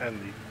and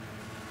Andy.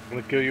 I'm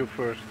gonna kill you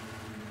first.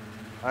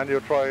 And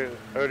you'll try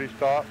early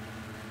start.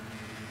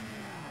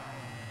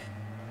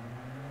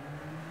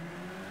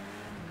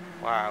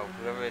 Wow,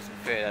 whoever isn't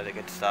third had a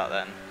good start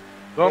then.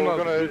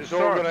 It's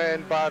all gonna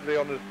end badly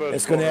on this first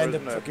It's going to corner, end a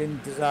isn't it?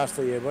 fucking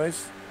disaster here,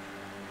 boys.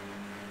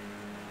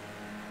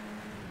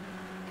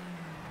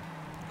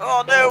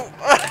 Oh no!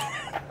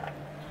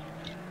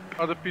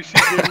 Oh, the PC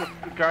game of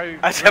the guy.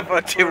 I jumped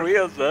on two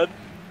wheels then.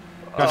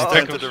 Oh,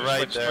 Take to off the just right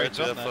went there, straight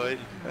to on the there. fight.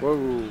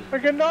 Whoa.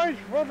 Fucking nice,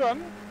 well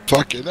done.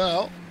 Fucking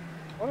hell.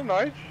 What a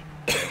nice.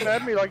 You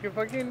had me like a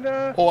fucking.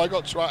 Oh, I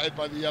got twatted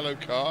by the yellow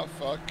car.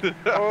 Fuck. I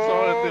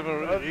saw it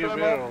in a that's rear them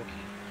barrel.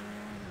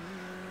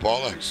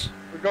 Bollocks.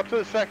 We got to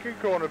the second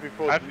corner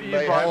before. I've the Ian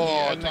mayhem. by me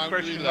Oh, and down to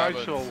crashing 11th.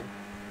 Nigel.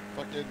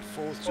 Fucking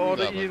 4th Oh,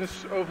 to the Ian 11th.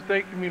 is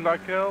overtaking me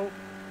like hell.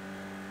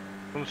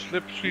 On the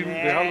slipstream,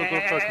 the hell it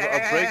looks like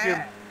I'll break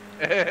him.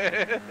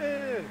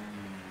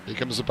 Here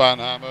comes the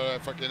banhammer.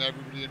 Fucking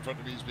everybody in front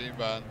of me is being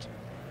banned.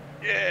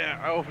 Yeah,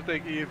 I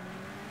overtake Ian.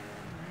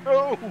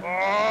 Oh!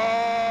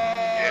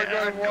 Oh,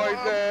 going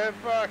wide there.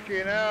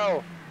 Fucking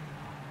hell.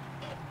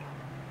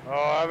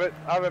 Oh,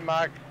 have it,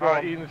 Mac. Go Oh,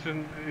 on. Ian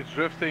is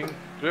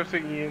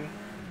drifting Ian.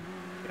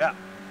 Yeah.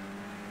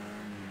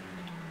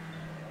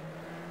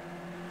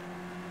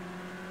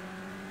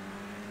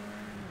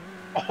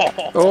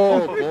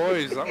 Oh,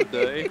 boys, that was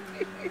dirty.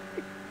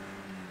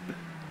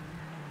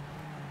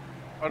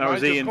 Oh, That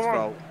was Nigel, Ian's come on.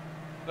 fault.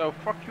 No,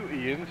 fuck you,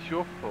 Ian. It's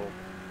your fault.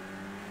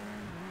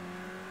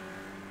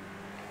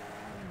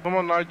 Come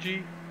on,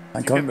 Nige.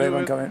 I'm You coming, can babe. do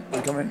I'm it. coming.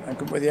 I'm coming. I'm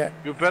coming with you.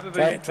 You're better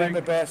than you Try my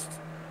think. best.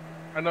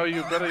 I know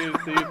you're better than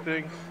you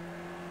think.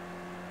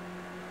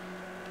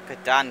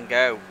 Good Dan,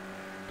 go.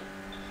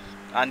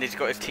 Andy's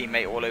got his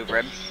teammate all over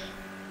him.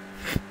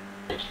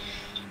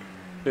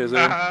 Cheers,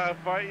 Ian. Ah,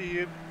 bye,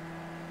 Ian.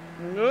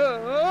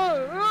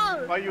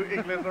 Bye, you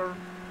Englander.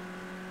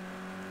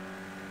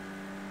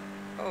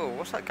 Oh,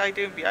 what's that guy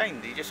doing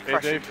behind? He just Hey,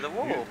 crashed Dave, into the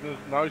wall.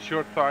 now it's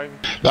your time.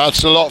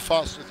 That's a lot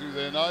faster through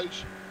there,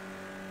 Nige.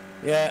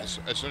 Yeah.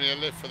 It's only a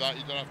lift for that.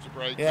 You don't have to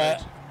brake. Yeah.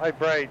 Mate. I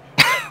brayed.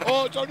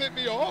 Oh, don't hit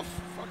me off.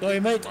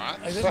 Sorry, mate. Twat.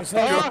 I think it's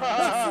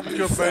not. It's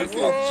your bait.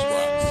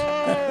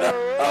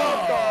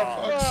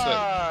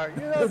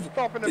 You're not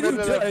stopping in the middle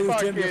of the Turn me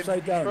fucking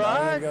upside down.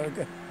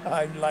 track.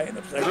 I'm lying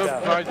upside Look,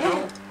 down.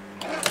 Nigel.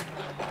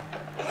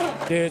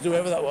 Cheers,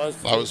 whoever that was.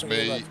 That was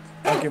me.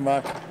 Thank you,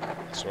 Mark.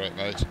 That's right,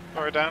 mate.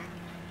 Sorry, Dan.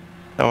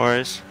 No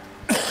worries.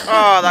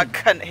 Oh, that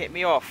cunt hit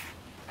me off.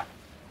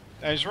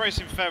 He's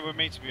racing fair with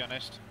me, to be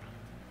honest.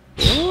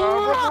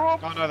 Rob,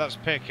 Oh no, that's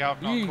Pick.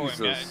 I've not caught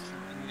him yet. Jesus.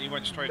 He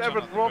went straight Damn on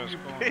it, at the Rob, first you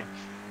corner. bitch.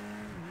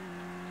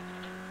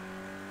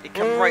 He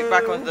come right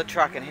back onto the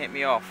track and hit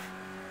me off.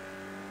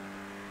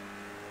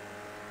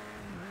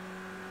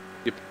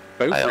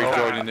 Both I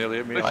rejoining nearly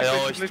at me. I Listen,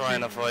 always listen. try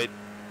and avoid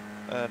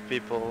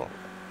people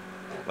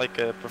like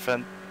Oh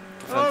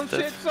preventative.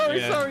 shit, sorry.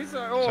 Yeah.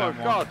 Oh Same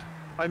one. god.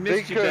 I Big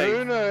missed you, Dave.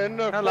 kahuna in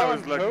the Hello,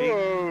 front. was lucky.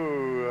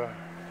 Oh.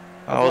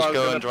 I always I was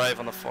go gonna- and drive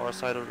on the far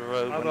side of the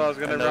road I when thought I was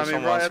gonna I know ram him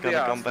someone's right at the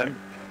gonna come arse back. then.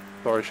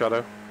 Sorry,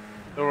 Shadow.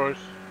 No worries.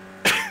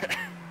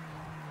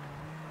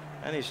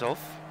 And he's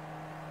off.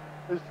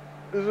 Is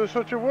there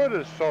such a word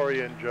as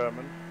sorry in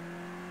German?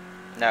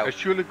 No.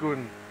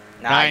 Entschuldigung.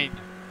 9.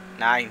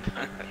 9.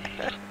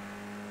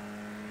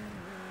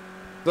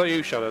 Is that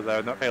you, Shadow, there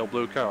in that pale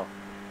blue car?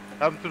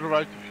 I'm to the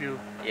right of you.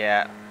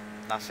 Yeah,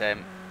 that's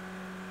him.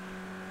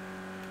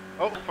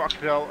 Oh, fuck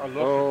hell, I lost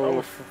Oh,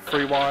 it.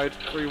 three wide,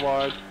 three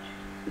wide.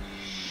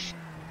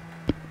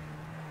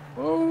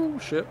 Oh,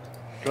 shit.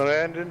 Gonna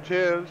end in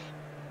tears.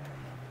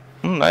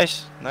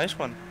 Nice, nice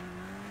one.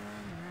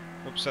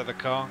 Upset the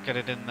car, get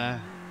it in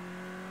there.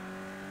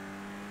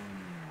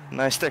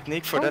 Nice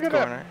technique for Don't that get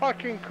corner. that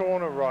fucking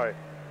corner right.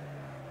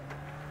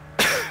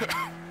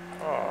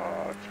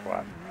 Oh,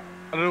 twat.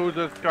 I don't know who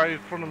that guy in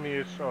front of me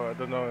is, so I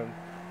don't know him.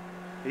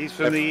 He's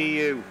from the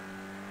EU.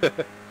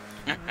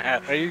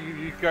 Hey,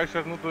 you guys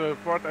are not a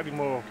part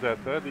anymore of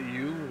that, the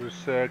EU.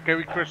 Can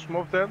we crash them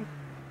off then?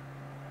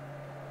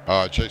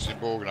 Chasing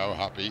Borg now,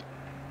 happy.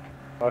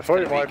 I thought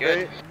it gonna might be be.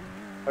 good.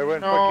 I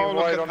went Oh, fucking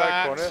look wide at on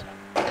that corner.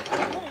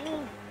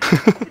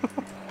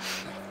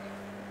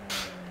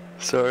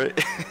 Sorry.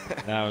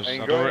 No,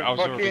 Ain't I going was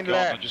already fucking gone.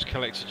 I left. just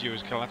collected you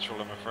as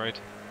collateral, I'm afraid.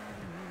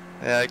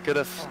 Yeah, I could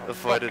have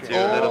avoided fucking-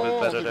 you a little bit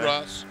Oh, better the there.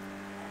 grass.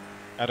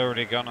 I'd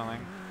already gone, I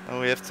think. And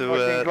we have to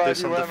Fucking glad do you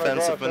some went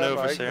defensive across there,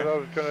 maneuvers mate, 'cause here. I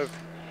was gonna.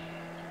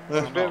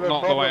 There's a Well, bit of a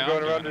not the way problem I'm going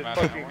doing around this about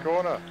fucking it.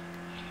 corner.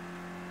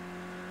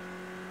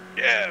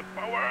 Yeah,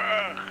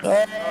 power!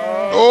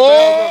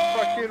 Oh,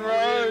 fucking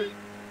road!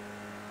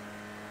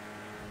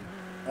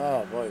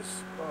 Oh,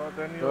 boys. Oh,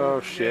 Daniel. Oh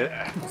shit.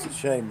 Yeah. It's a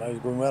shame. I was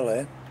going well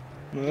there.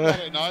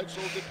 Friday nights,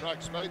 all good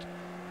tracks, mate.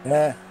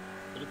 Yeah.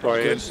 Bit of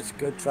Brilliant. practice. It's a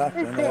good track.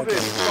 Who man. called I like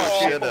this it.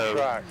 fucking Shadow.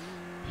 track?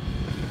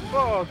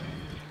 Oh,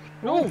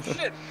 Oh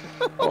shit!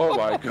 Oh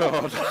my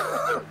god!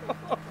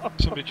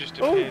 Somebody just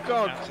appeared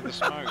out of the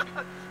smoke.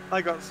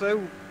 I got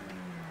so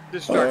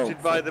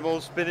distracted by them all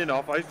spinning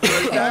off, I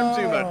slowed down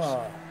too much.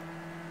 Ah.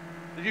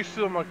 did you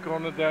steal my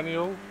corner,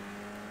 Daniel?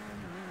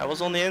 I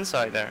was on the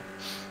inside there.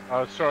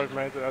 Oh, sorry,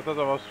 mate. I thought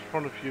I was in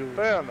front of you.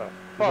 Stay on the no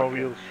fucking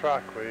wheels.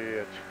 track with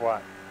you, twat.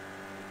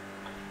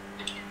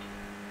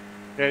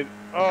 Okay,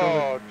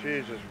 Oh,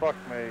 Jesus, fuck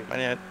me. Maar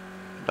niet uit.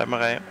 Blijf maar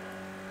rijden.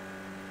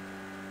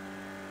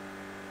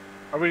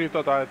 I really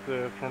thought I had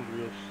the front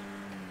wheels.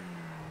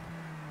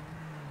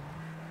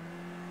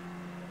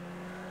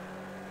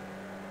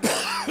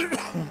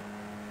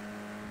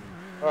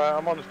 Alright,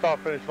 I'm on the start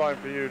finish line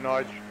for you,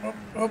 Nige.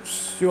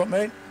 Oops. You what,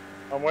 mate?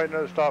 I'm waiting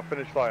at the start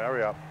finish line,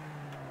 hurry up.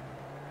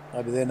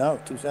 I'll be there now.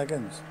 2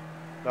 seconds.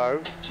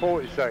 No,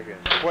 40 seconds.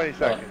 20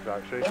 seconds,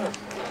 actually.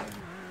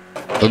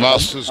 The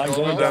Masters I'm gone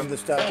going on. down the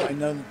start line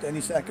now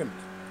any second.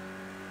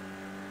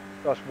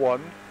 That's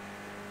one.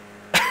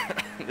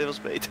 Dit was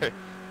beter. Er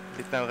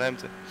ligt nou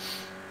ruimte.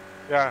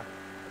 Yeah,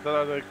 that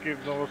I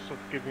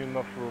give you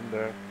enough room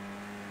there.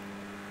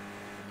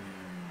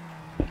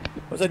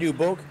 Was that you,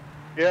 Bog?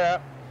 Yeah,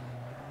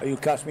 Oh, you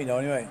cast me now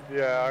anyway.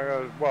 yeah,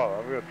 I'm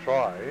gonna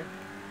try.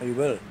 Oh, you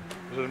will.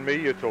 This is me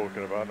you're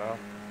talking about now.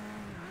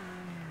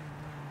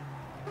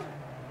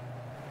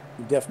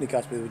 You definitely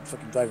cast me with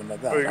fucking driving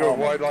like that. Oh, you go Oh,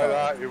 my wide like God.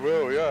 that, you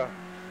will, yeah.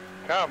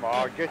 Come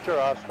on, get your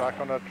ass back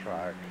on the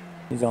track.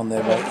 He's on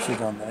there, mate. She's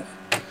on there.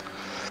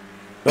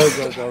 Go,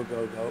 go, go,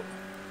 go, go.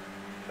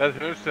 That's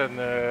worse than,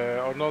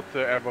 or not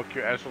airbag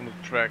your ass on the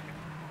track.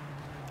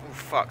 Oh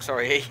fuck,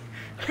 sorry.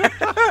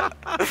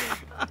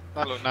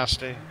 That looked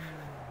nasty.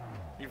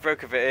 You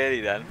broke a bit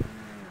early then.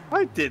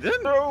 I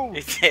didn't. No!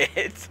 You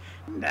did.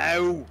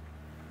 No.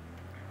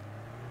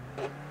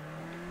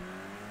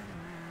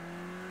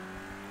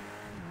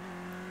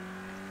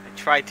 I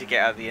tried to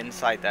get out of the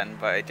inside then,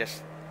 but it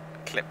just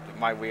clipped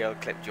my wheel,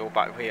 clipped your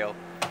back wheel.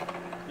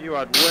 You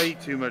had way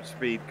too much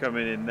speed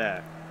coming in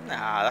there.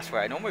 Nah, that's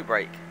where I normally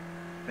brake.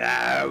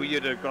 No,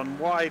 you'd have gone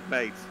wide,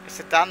 mate. It's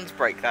a Dan's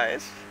brake, that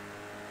is.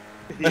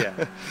 Yeah.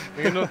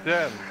 You're not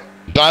Dan.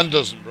 Dan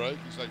doesn't break,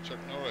 he's like Chuck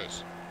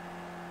Norris.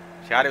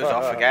 Shadow's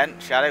off again.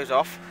 Shadow's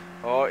off.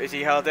 Oh, is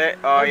he held it?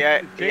 Oh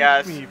yeah, he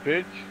has. Me,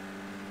 bitch.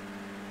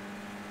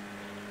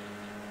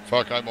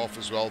 Fuck, I'm off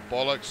as well.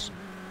 Bollocks.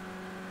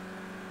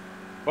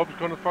 Bob's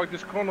gonna fuck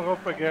this corner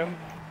up again.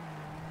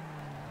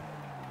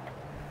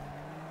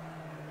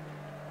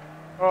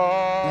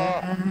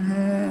 Oh,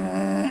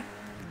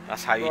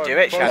 That's how you do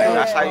it, Shadow.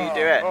 That's how you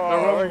do it.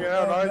 oh, bring it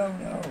out, No, Nige.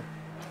 no.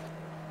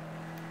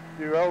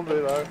 You held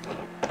it though.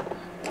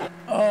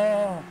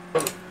 Oh.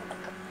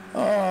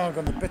 Oh, I've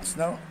got the bits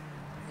now.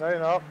 No, you're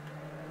not.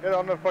 Get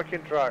on the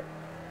fucking track.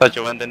 Thought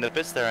you went in the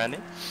pits there, Andy.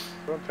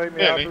 Don't take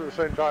me Yeah, out me. at the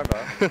same time,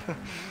 man.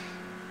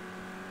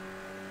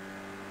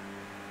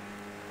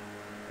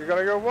 You're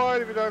gonna go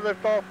wide if you don't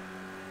lift off.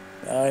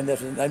 I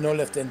no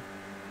lifting.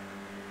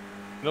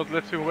 Not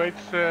lifting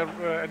weights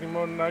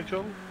anymore,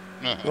 Nigel?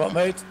 What,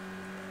 mate?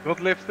 Not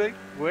lifting?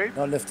 Wait.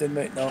 Not lifting,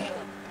 mate, no.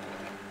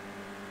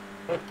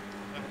 Left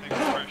things a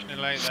fractionally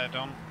late there,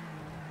 Don.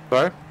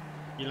 Sorry?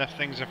 You left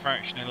things a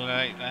fractionally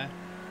late there.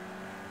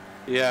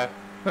 Yeah.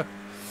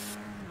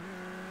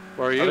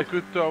 Where are Had a you?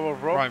 good tow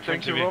of Rob. Right in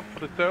Thank front you, of Rob, for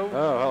the tow.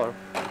 Oh, hello.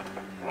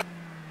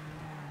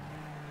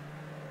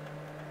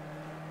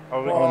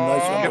 Oh, Oh,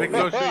 nice one. getting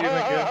close to you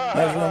again.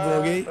 Nice one,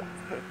 Bogey.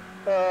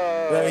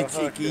 Oh, Very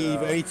fuck cheeky, yeah.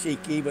 very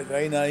cheeky, but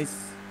very nice.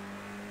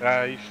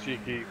 Ah, he's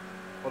cheeky.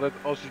 All that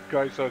Aussie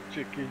guys are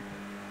cheeky.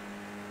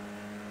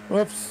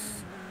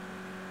 Whoops.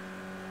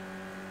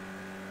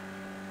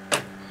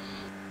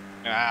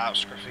 Ah, that was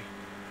scruffy.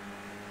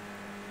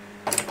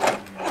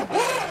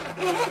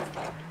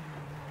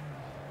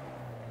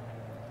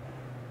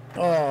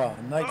 Oh,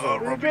 Nigel.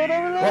 Robbie.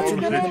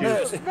 Watching you in the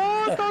mirror.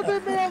 No, don't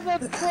hit me on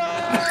the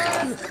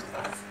track!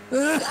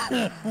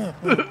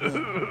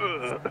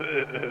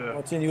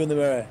 Watching you in the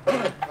mirror.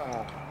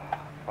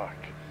 Fuck.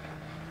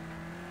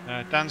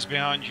 Dan's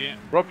behind you.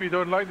 Rob, you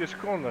don't like this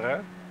corner,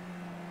 eh?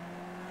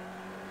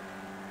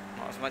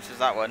 Not as much as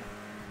that one.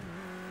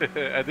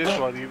 And this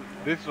one, you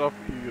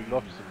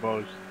love the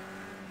most.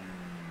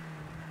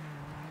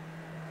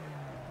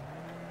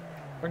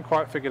 I haven't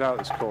quite figured out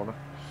this corner.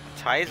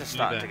 Tyres are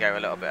starting to go a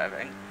little bit, I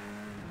think.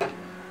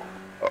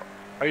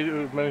 How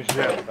you manage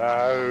that?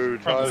 No,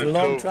 It's tires a are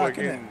long so track,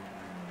 fucking innit?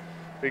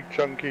 big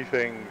chunky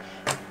things.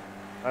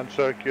 And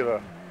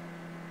circular.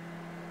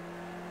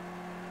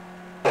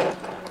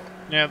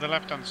 Yeah, the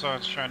left-hand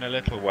side's showing a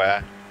little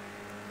wear.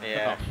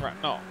 Yeah. But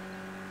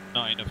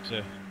not enough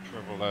to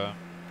trouble there.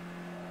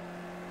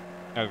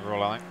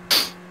 overall, I think.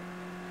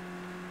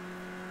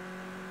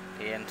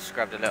 Ian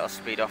scrubbed a little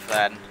speed off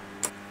then.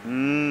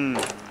 Mmm.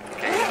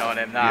 Gaining on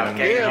him now,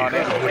 gaining on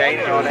him,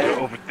 gaining on him.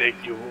 Overtake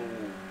you.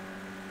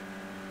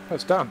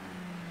 That's done.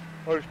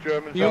 Most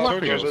Germans You are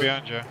lucky. Just brothers.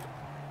 behind you.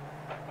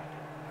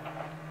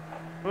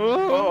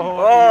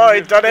 Oh,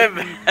 he done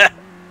him!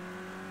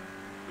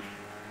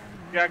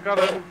 Yeah, I got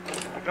him.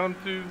 I got him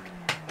too.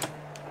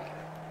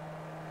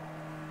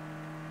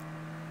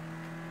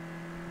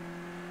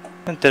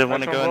 I didn't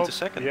want to That's go on into Rob.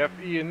 second. You have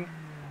Ian.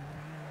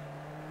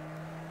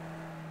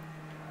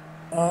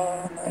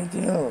 Oh,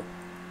 ideal.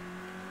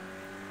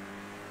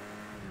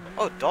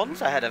 Oh,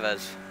 Don's ahead of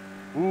us.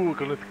 Oeh,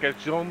 gonna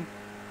catch John.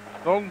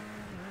 Don,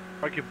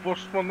 pak je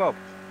borst maar nat.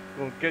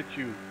 Gonna get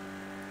you.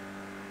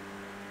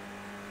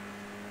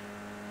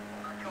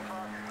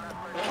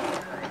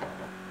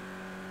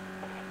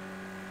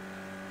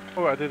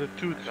 Oh, I did a We've got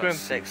 220.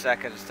 6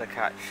 seconds to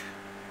catch.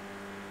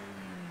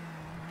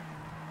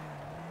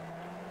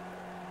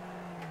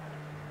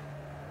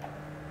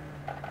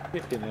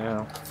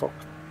 Yeah, fuck.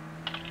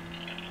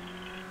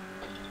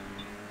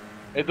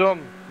 Hey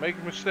Don, make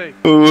a mistake.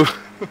 Ooh.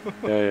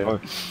 Yeah.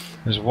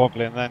 There's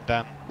wobbling then,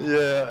 Dan.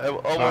 Yeah, I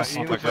almost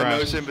on the put my ground.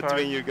 nose in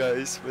between you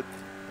guys, but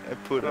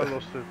I I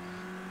lost it.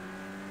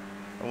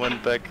 I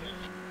went back.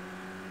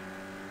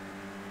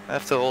 I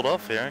have to hold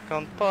off here. I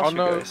can't pass Oh, you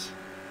no. guys.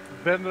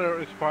 Bender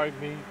is behind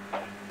me.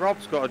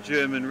 Rob's got a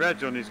German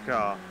reg on his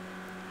car.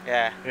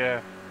 Yeah,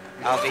 Yeah.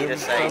 I'll be the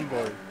same.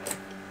 Fanboy.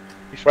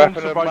 He's Weapon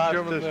sponsored of by mass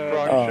German. Oh,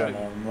 destruction.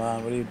 no,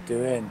 man, what are you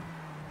doing?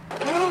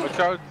 Watch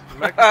out,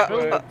 Max.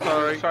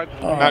 Sorry. Side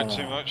Oh. Not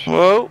too much.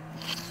 Whoa!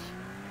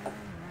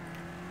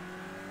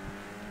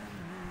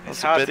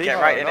 It's That's a hard to pity. get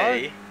right in no.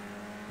 it.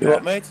 You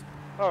what, mate?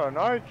 Oh,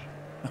 nice.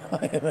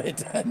 Mate,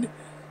 Dan.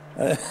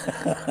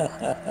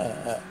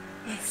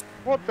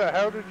 What the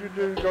hell did you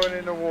do going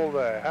in the wall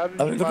there? How did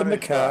I you mean, look at my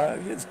manage car.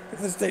 Look at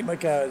the state my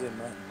car is in,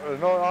 man. that?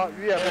 No,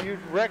 yeah, but you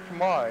wrecked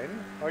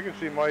mine. I can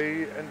see my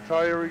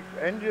entire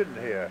engine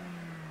here.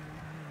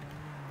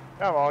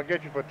 Come on,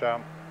 get your foot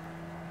down.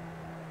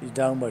 She's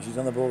down, but she's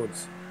on the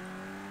boards.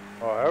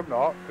 Oh, I hope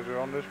not, because we're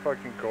on this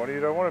fucking corner. You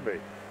don't want to be.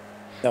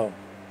 No.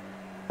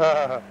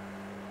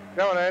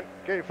 Go on then,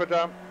 get your foot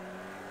down.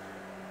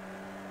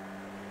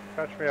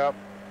 Catch me up.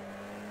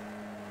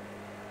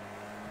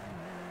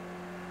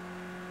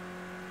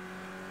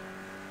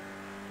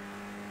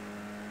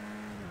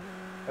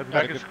 And Had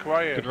back a is good-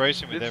 quiet. good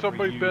racing with Did every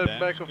somebody U bet there,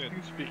 back it's of good.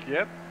 TeamSpeak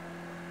yet?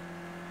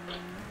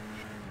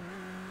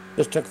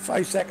 Just took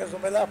 5 seconds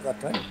on my lap that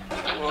time.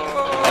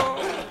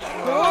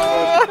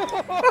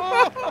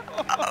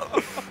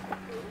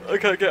 I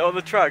can't get on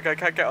the truck, I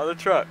can't get on the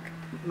truck.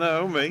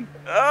 No, me.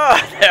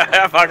 Oh,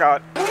 yeah, fuck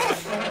on.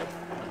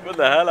 What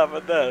the hell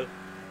happened there?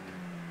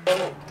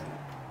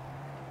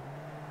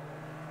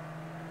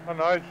 Oh,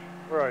 nice.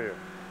 Where are you?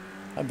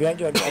 I'm behind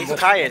you. These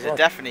tyres are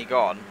definitely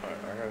gone. Right,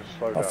 I'm going to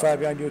slow How down. far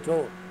behind you at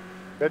all?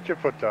 Get your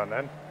foot down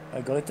then.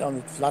 I got it down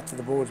the flat to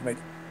the boards, mate.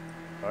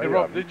 Oh, Hey you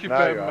Rob, haven't. did you Now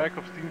bet you have. back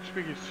of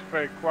TeamSpeak? It's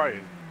very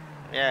quiet.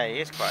 Yeah, he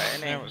is quiet,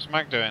 isn't he? Yeah, what's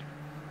Mac doing?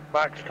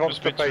 Max Must be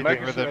constipated. Back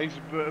with is, the- he's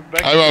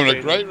back I'm having a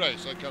is- great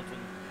race. I come from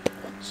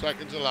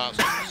second to last,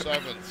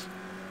 7th.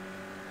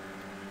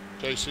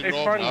 Chasing Hey,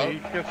 Rob finally, now. you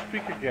can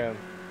speak again.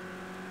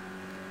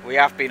 We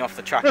have been off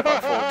the track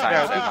about 4 Yeah,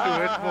 times. just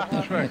do it off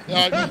the track.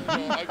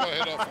 Yeah, I got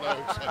hit off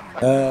loads.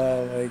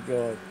 Oh my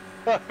god.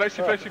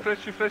 Flashy, flashy,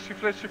 flashy, flashy,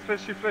 flashy,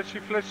 flashy, flashy,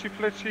 flashy,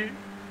 flashy.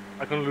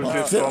 I can lose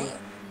What's this it? one.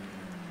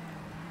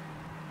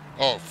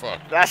 Oh,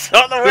 fuck. That's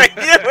not the way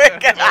you do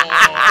it.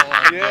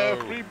 Oh, Yeah,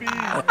 no.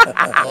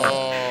 freebie.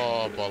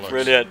 Oh, bollocks.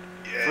 Brilliant.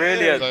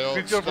 Brilliant. Stay on,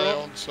 Good job, stay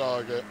Rob. on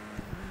target.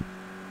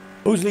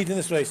 Who's leading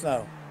this race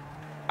now?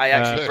 I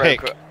actually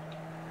Pick. broke.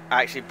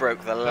 I actually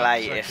broke the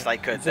latest I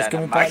could Just then.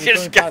 coming And past- Max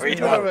just coming past carried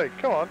me on. now. Wait, wait,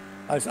 come on.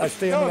 I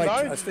stay on the Oh,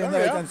 right. nice. I stay on the Oh,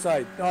 right yeah. hand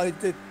side.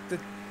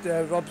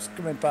 No, Rob's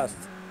coming past.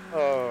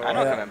 Oh, I'm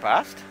not Yeah. coming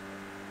past.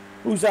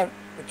 Who's that?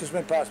 That just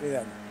went past me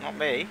then. Not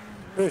me.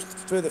 The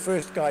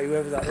first guy,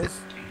 whoever that is.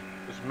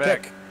 It's Mac.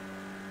 Check.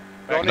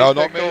 Johnny No,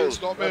 not me, Pickles.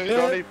 it's not me. That's Yeah,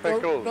 Johnny Go,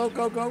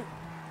 Pickles. go.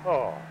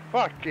 Oh,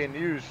 fucking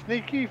you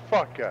sneaky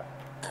fucker.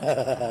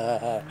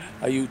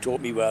 Oh, you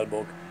taught me well,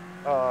 Bug.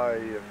 Oh,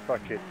 you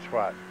fucking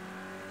twat.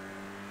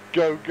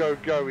 Go, go,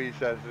 go, he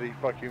says as he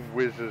fucking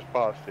whizzes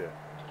past you.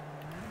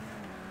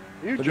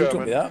 You But you taught me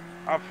German. that.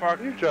 Ah, fuck.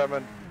 You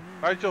German.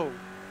 Nigel,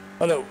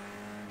 Hello.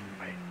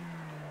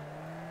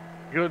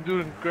 you're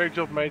doing a great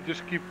job, mate.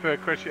 Just keep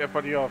crashing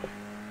everybody off.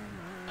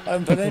 I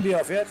haven't put anybody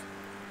off yet.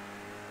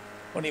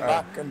 Only Oh.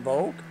 Mac and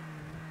Bog.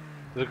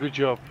 That's a good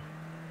job.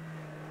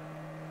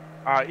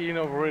 Ian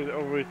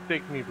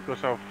overtake me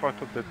because I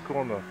fucked up that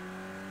corner.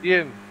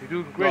 Ian, you're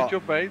doing a great What?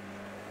 job, mate.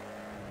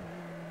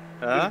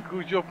 Huh?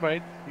 Good job,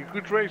 mate. You're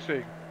good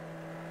racing.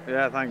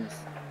 Yeah, thanks.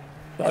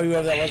 Oh,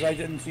 whoever that was, I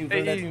didn't see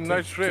Hey, that. Ian,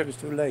 nice trip. It was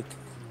too late.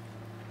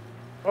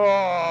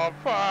 Oh,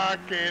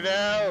 fucking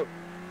hell.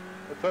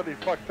 I totally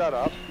fucked that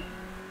up.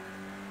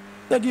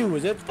 That you,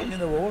 was it? In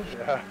the wall?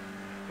 Yeah.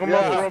 Come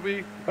Yeah. on,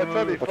 Robbie. I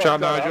totally Watch fucked out,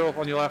 that Nigel, up.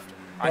 on your left.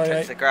 I Aye, touched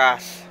aye. the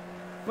grass.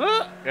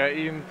 What? Yeah,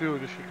 Ian too,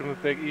 dus you're gonna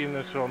take Ian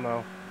as well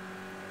now.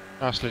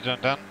 Nicely done,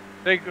 Dan.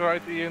 Take a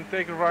right, Ian,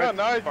 take a right, Yeah,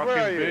 nice, fucking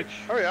where are you? bitch.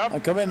 Hurry up.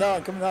 I'm coming now,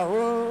 I'm coming now.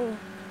 Whoa.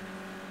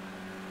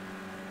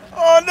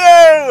 Oh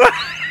no!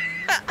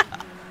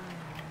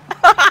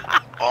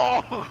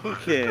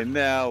 Okay,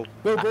 now.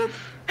 Go, go.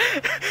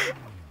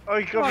 Oh,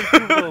 you got me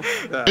too close.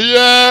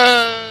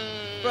 Yeah!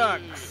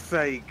 Fuck's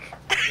sake.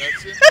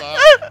 That's it,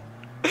 man.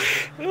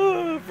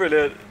 Oh,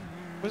 brilliant.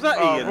 Was that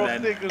Oh, Ian Rob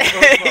then? Nichols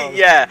so far.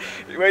 Yeah,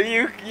 when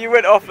you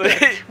went off the...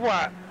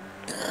 What?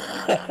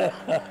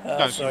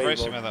 Don't Sorry,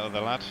 racing Bob. with that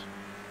other lad.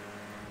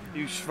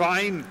 You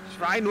swine.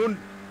 Schweinhund.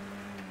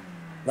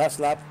 Last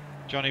lap.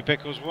 Johnny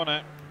Pickles won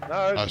it.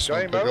 No, it's Nice one,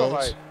 game over, Pickles.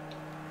 mate.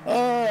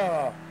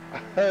 Oh.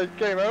 It's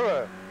game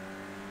over.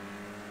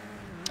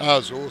 That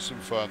was awesome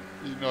fun.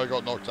 Even though I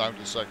got knocked down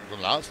to second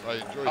from last, I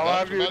enjoyed I'll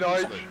that have you,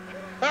 tremendously.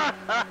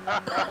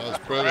 That was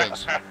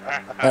brilliant.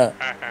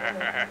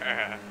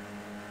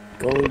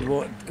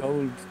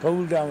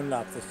 Gold down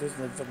lap. This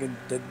isn't a fucking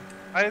dead.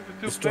 I had the two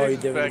Destroyed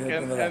places back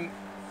everything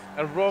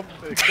and Rob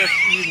kept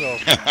Ian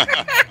off.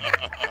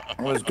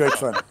 It was great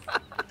fun.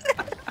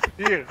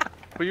 Here,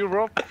 for you,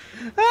 Rob.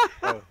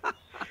 Oh.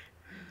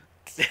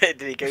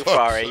 Did he go Fuck's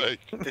far, eh? sake.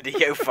 Did he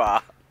go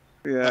far?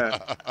 Yeah.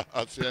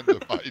 That's the end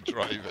of my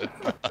driving.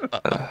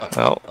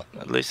 Well,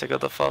 at least I got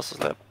the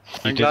fastest lap.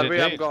 I'm glad we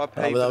haven't got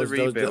to pay well, for that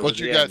the was- rebuild.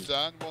 What'd at you the get,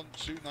 end. Dan?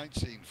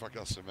 1:2:19. Fuck,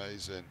 that's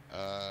amazing.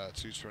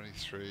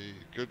 2:23.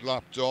 Good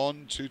lap,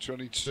 Don.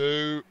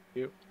 2:22.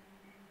 Yep.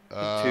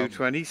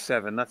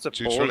 2:27. That's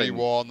appalling.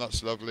 2:21.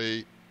 That's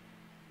lovely.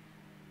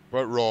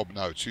 Right, Rob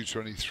now.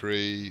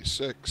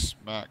 2:23.6.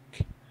 Mac.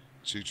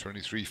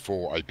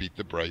 2:23.4. I beat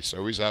the brace.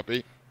 Always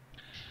happy.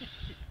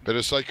 Bit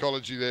of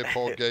psychology there,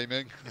 Pod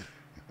Gaming.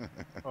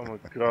 Oh my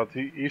god,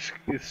 it's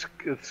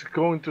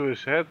going to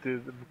his head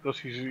because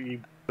he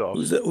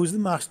does. Who's the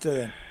master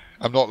then?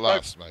 I'm not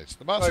last, mate.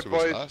 The master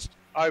was boys. last.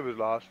 I was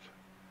last.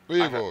 Were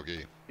you,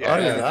 Vorgy? Yeah,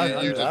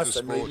 you did the I mean,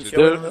 sporting.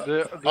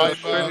 The I'm,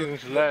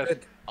 Australians last.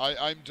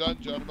 I'm done,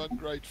 gentlemen.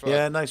 Great fun.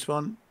 Yeah, nice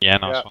one. Yeah,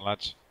 nice Yeah. one,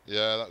 lads.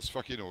 Yeah, that's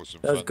fucking awesome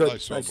That was fun. good.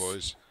 Nice one, Nice.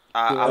 boys.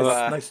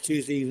 Nice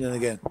Tuesday evening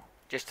again.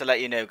 Just to let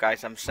you know,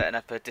 guys, I'm setting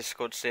up a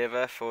Discord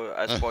server for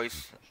us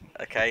boys.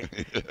 Okay.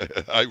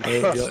 I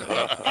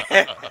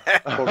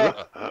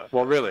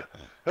Well, really?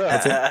 Hang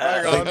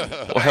on.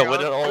 Well, Hang with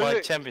on. an Was online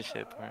it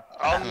championship.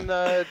 on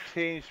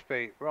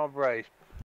TeamSpeak, Rob Race,